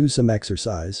 "I could use some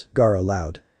exercise," Gaara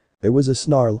allowed. There was a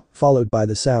snarl, followed by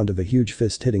the sound of a huge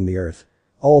fist hitting the earth.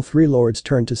 All three lords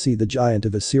turned to see the giant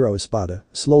of a Zero Espada,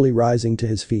 slowly rising to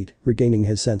his feet, regaining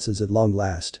his senses at long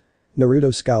last.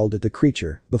 Naruto scowled at the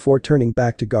creature, before turning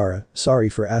back to Gaara. "Sorry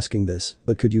for asking this,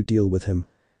 but could you deal with him?"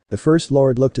 The first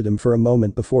lord looked at him for a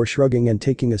moment before shrugging and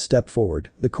taking a step forward.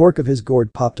 The cork of his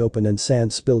gourd popped open and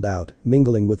sand spilled out,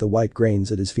 mingling with the white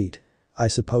grains at his feet. "I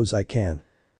suppose I can.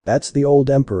 That's the old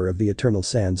emperor of the eternal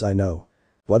sands, I know.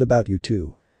 What about you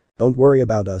two?" "Don't worry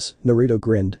about us," Naruto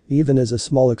grinned, even as a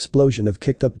small explosion of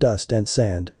kicked-up dust and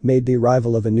sand made the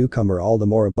arrival of a newcomer all the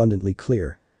more abundantly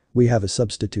clear. "We have a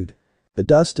substitute." The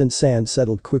dust and sand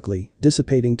settled quickly,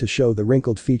 dissipating to show the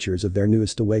wrinkled features of their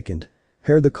newest awakened.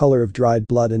 Hair the color of dried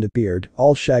blood and a beard,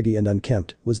 all shaggy and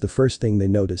unkempt, was the first thing they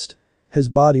noticed. His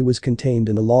body was contained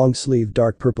in a long-sleeved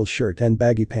dark purple shirt and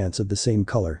baggy pants of the same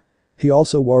color. He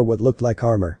also wore what looked like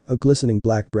armor, a glistening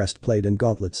black breastplate and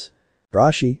gauntlets.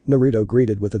 "Rashi," Naruto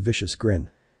greeted with a vicious grin.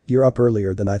 "You're up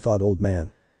earlier than I thought, old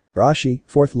man." Rashi,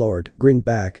 fourth lord, grinned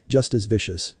back, just as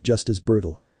vicious, just as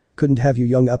brutal. "Couldn't have you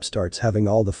young upstarts having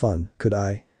all the fun, could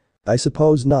I?" "I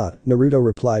suppose not," Naruto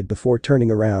replied before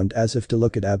turning around as if to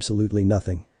look at absolutely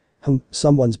nothing.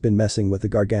 Someone's been messing with the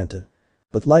Garganta."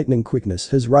 With lightning quickness,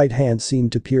 his right hand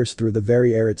seemed to pierce through the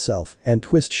very air itself and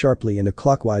twist sharply in a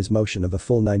clockwise motion of a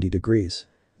full 90 degrees.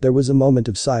 There was a moment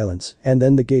of silence, and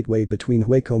then the gateway between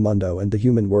Hueco Mundo and the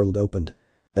human world opened.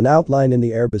 An outline in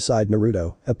the air beside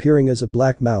Naruto, appearing as a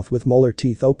black mouth with molar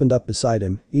teeth, opened up beside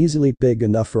him, easily big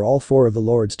enough for all four of the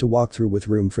lords to walk through with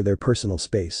room for their personal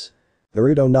space.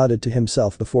 Naruto nodded to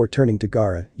himself before turning to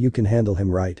Gaara. "You can handle him,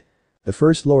 right?" The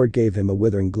first lord gave him a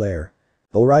withering glare.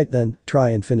 "Alright then, try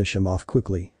and finish him off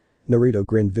quickly." Naruto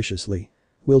grinned viciously.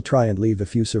 "We'll try and leave a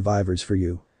few survivors for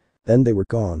you." Then they were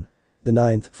gone. The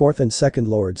ninth, fourth and second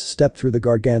lords stepped through the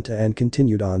Garganta and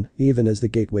continued on, even as the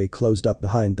gateway closed up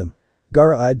behind them.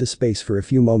 Gaara eyed the space for a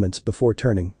few moments before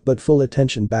turning, but full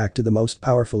attention back to the most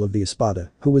powerful of the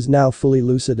Espada, who was now fully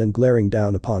lucid and glaring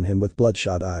down upon him with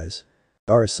bloodshot eyes.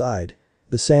 Gaara sighed.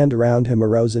 The sand around him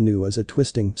arose anew as a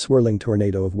twisting, swirling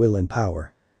tornado of will and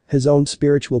power. His own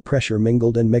spiritual pressure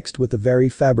mingled and mixed with the very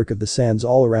fabric of the sands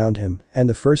all around him, and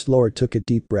the First Lord took a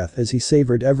deep breath as he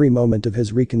savored every moment of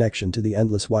his reconnection to the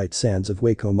endless white sands of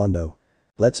Hueco Mundo.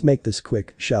 "Let's make this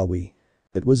quick, shall we?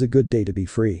 It was a good day to be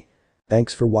free."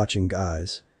 Thanks for watching,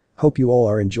 guys. Hope you all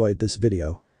are enjoyed this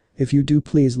video. If you do,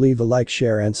 please leave a like,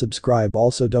 share and subscribe.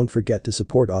 Also don't forget to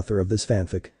support author of this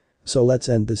fanfic. So let's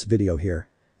end this video here.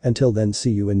 Until then,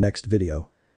 see you in next video.